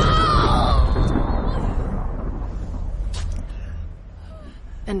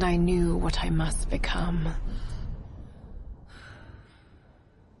 And I knew what I must become.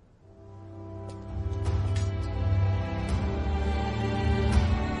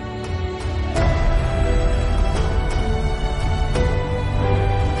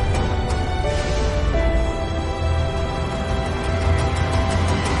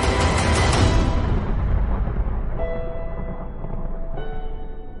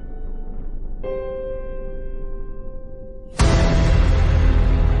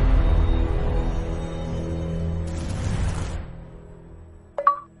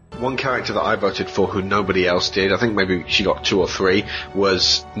 one character that I voted for who nobody else did, I think maybe she got 2 or 3,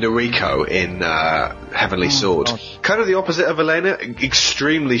 was Noriko in Heavenly Sword. God. Kind of the opposite of Elena,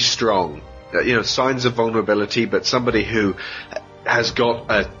 extremely strong. Signs of vulnerability, but somebody who has got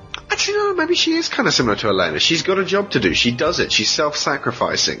a... Actually, no, maybe she is kind of similar to Elena. She's got a job to do. She does it. She's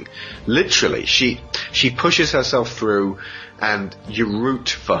self-sacrificing. Literally, she pushes herself through, and you root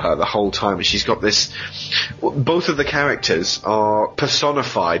for her the whole time. And she's got this... Both of the characters are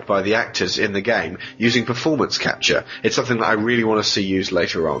personified by the actors in the game using performance capture. It's something that I really want to see used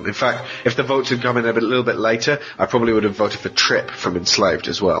later on. In fact, if the votes had come in a little bit later, I probably would have voted for Trip from Enslaved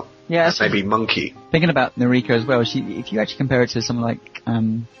as well. Yeah, maybe Monkey. Thinking about Noriko as well, if you actually compare it to something like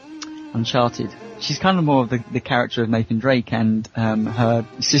Uncharted, she's kind of more of the character of Nathan Drake, and her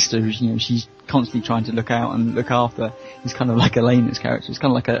sister, who she's constantly trying to look out and look after, is kind of like Elena's character. It's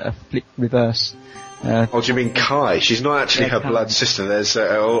kind of like a flip reverse. Do you mean Kai? She's not actually her blood sister. There's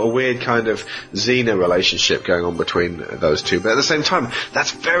a weird kind of Xena relationship going on between those two. But at the same time, that's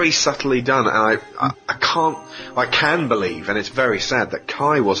very subtly done. And I can believe, and it's very sad, that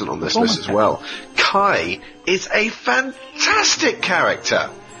Kai wasn't on this list as well. Kai is a fantastic character.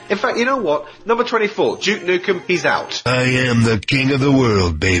 In fact, you know what? Number 24, Duke Nukem, he's out. I am the king of the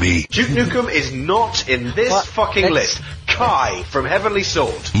world, baby. Duke Nukem is not in this fucking list. Kai from Heavenly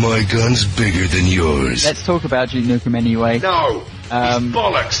Sword. My gun's bigger than yours. Let's talk about Duke Nukem anyway. No, he's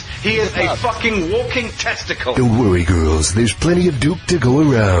bollocks. He is a fucking walking testicle. Don't worry, girls. There's plenty of Duke to go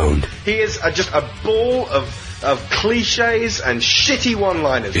around. He is just a ball of cliches and shitty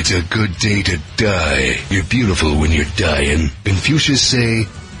one-liners. It's a good day to die. You're beautiful when you're dying. Confucius say...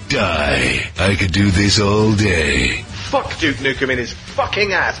 Die. I could do this all day. Fuck Duke Nukem in his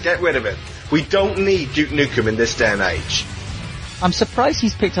fucking ass. Get rid of him. We don't need Duke Nukem in this day and age. I'm surprised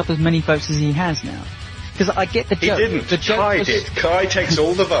he's picked up as many votes as he has now. Because I get the joke. He didn't. Kai did. Kai takes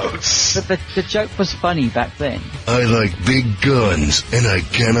all the votes. But the joke was funny back then. I like big guns, and I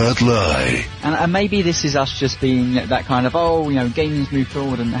cannot lie. And maybe this is us just being that kind of, gaming's moved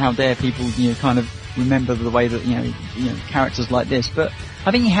forward, and how dare people, kind of remember the way that, characters like this. But I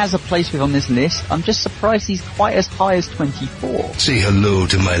think he has a place on this list. I'm just surprised he's quite as high as 24. Say hello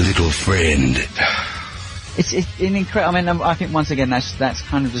to my little friend. It's an incredible... I mean, I think once again that's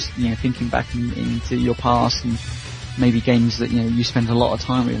kind of just, thinking back into your past, and maybe games that, you spend a lot of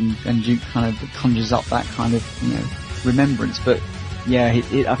time with, and Duke kind of conjures up that kind of, remembrance. But, yeah,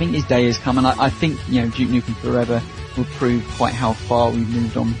 I think his day has come, and I think, Duke Nukem Forever will prove quite how far we've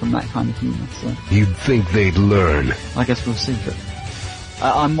moved on from that kind of humour. So. You'd think they'd learn. I guess we'll see, but...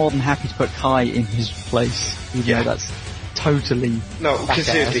 I'm more than happy to put Kai in his place, even though that's totally... No, because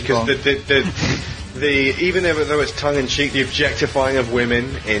seriously, because even though it's tongue-in-cheek, the objectifying of women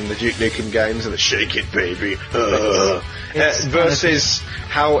in the Duke Nukem games, and the shake it, baby, versus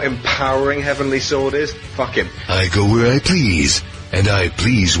how empowering Heavenly Sword is, fuck him. I go where I please, and I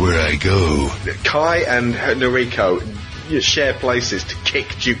please where I go. Kai and Noriko share places to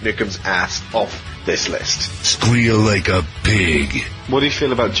kick Duke Nukem's ass off this list. Squeal like a pig. What do you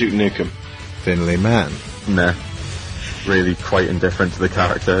feel about Duke Nukem? Finley Man? Nah. Really quite indifferent to the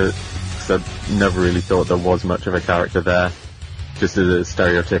character. So I never really thought there was much of a character there. Just as a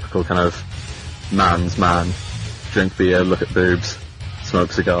stereotypical kind of man's man. Drink beer, look at boobs,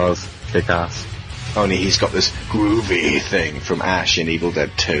 smoke cigars, kick ass. Only he's got this groovy thing from Ash in Evil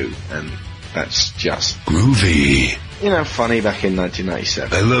Dead 2, and that's just... Groovy. Funny back in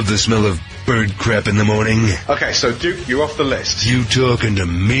 1997. I love the smell of bird crap in the morning. Okay, so Duke, you're off the list. You talking to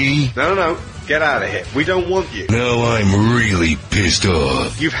me? No. Get out of here. We don't want you. Now I'm really pissed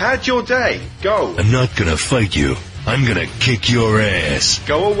off. You've had your day. Go. I'm not gonna fight you. I'm gonna kick your ass.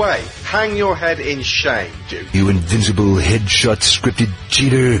 Go away. Hang your head in shame, Duke. You invincible headshot scripted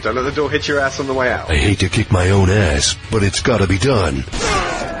cheater. Don't let the door hit your ass on the way out. I hate to kick my own ass, but it's gotta be done.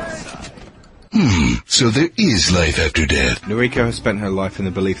 So there is life after death. Noriko has spent her life in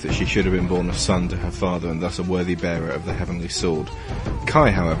the belief that she should have been born a son to her father and thus a worthy bearer of the Heavenly Sword.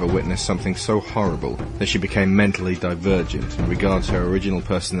 Kai, however, witnessed something so horrible that she became mentally divergent and regards her original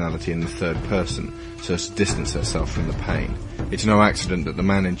personality in the third person, so as to distance herself from the pain. It's no accident that the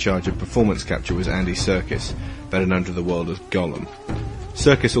man in charge of performance capture was Andy Serkis, better known to the world as Gollum.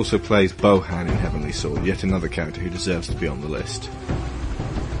 Serkis also plays Bohan in Heavenly Sword, yet another character who deserves to be on the list.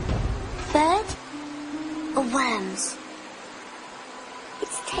 Bird or worms?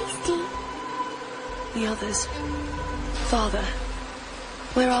 It's tasty. The others. Father.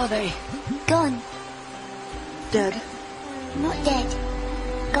 Where are they? Gone. Dead? Not dead.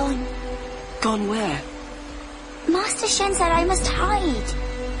 Gone. Gone where? Master Shen said I must hide.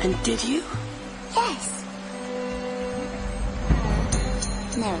 And did you? Yes.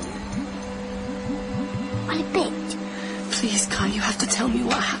 No. Well, a bit. Please, Kai, you have to tell me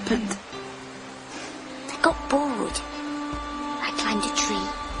what happened. I got bored. I climbed a tree.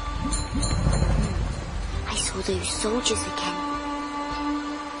 I saw those soldiers again.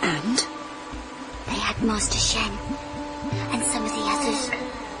 And? They had Master Shen and some of the others.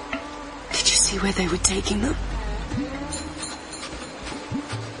 Did you see where they were taking them?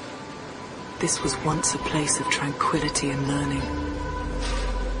 This was once a place of tranquility and learning.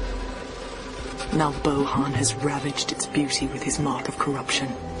 Now Bohan has ravaged its beauty with his mark of corruption.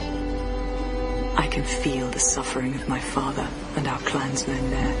 I can feel the suffering of my father and our clansmen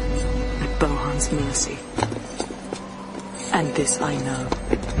there, at Bohan's mercy. And this I know.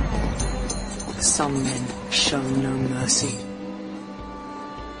 Some men show no mercy.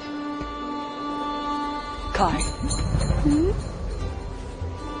 Kai.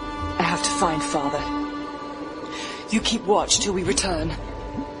 I have to find Father. You keep watch till we return.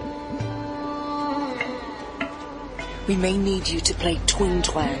 We may need you to play Twin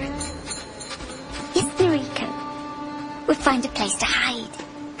Twang. Yes, Noriko. We'll find a place to hide.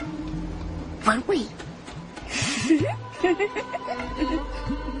 Won't we?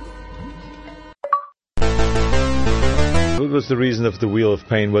 What was the reason of the Wheel of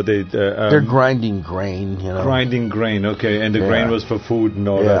Pain? What they're grinding grain, you know. Grinding grain, okay. And the grain was for food and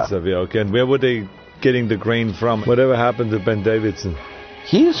all that stuff, okay. And where were they getting the grain from? Whatever happened to Ben Davidson?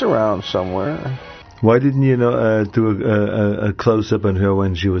 He's around somewhere. Why didn't you do a close-up on her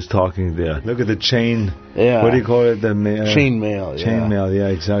when she was talking there? Look at the chain. Yeah. What do you call it? Chain mail. Chain mail, yeah,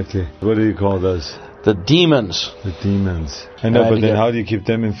 exactly. What do you call those? The demons. The demons. I know, but then how do you keep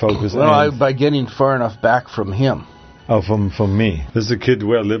them in focus? Well, by getting far enough back from him. Oh, from me. Does the kid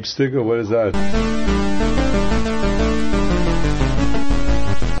wear lipstick, or what is that?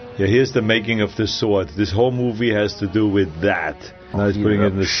 Yeah, here's the making of the sword. This whole movie has to do with that. Now he's putting it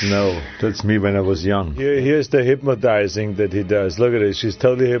in the snow. That's me when I was young. Here's the hypnotizing that he does. Look at it. She's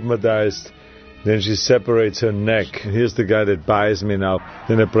totally hypnotized. Then she separates her neck. Here's the guy that buys me now.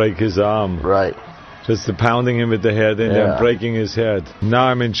 Then I break his arm. Right. Just the pounding him with the head and then breaking his head. Now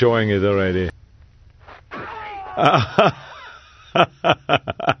I'm enjoying it already. I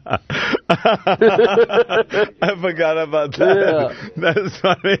forgot about that. Yeah. That's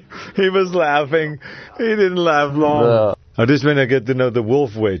funny. He was laughing. He didn't laugh long. No. Oh, this when I get to know the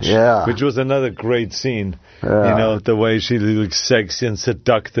Wolf Witch, which was another great scene. Yeah. You know, the way she looks sexy and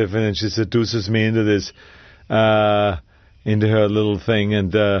seductive, and then she seduces me into this, into her little thing,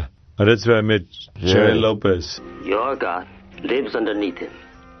 and that's where I met Jerry Lopez. Your God lives underneath him.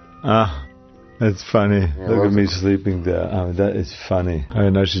 That's funny. Yeah, look at me sleeping there. I mean, that is funny. Oh,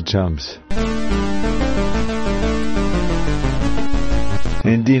 now she jumps.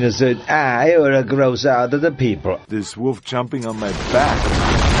 And Dina said, I ought to gross out of the people. This wolf jumping on my back.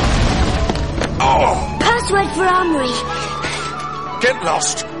 Oh! Password for armory. Get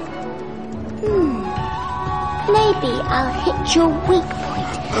lost. Maybe I'll hit your weak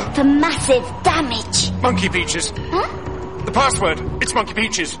point for massive damage. Monkey Peaches. Huh? The password. It's Monkey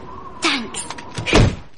Peaches. Thanks.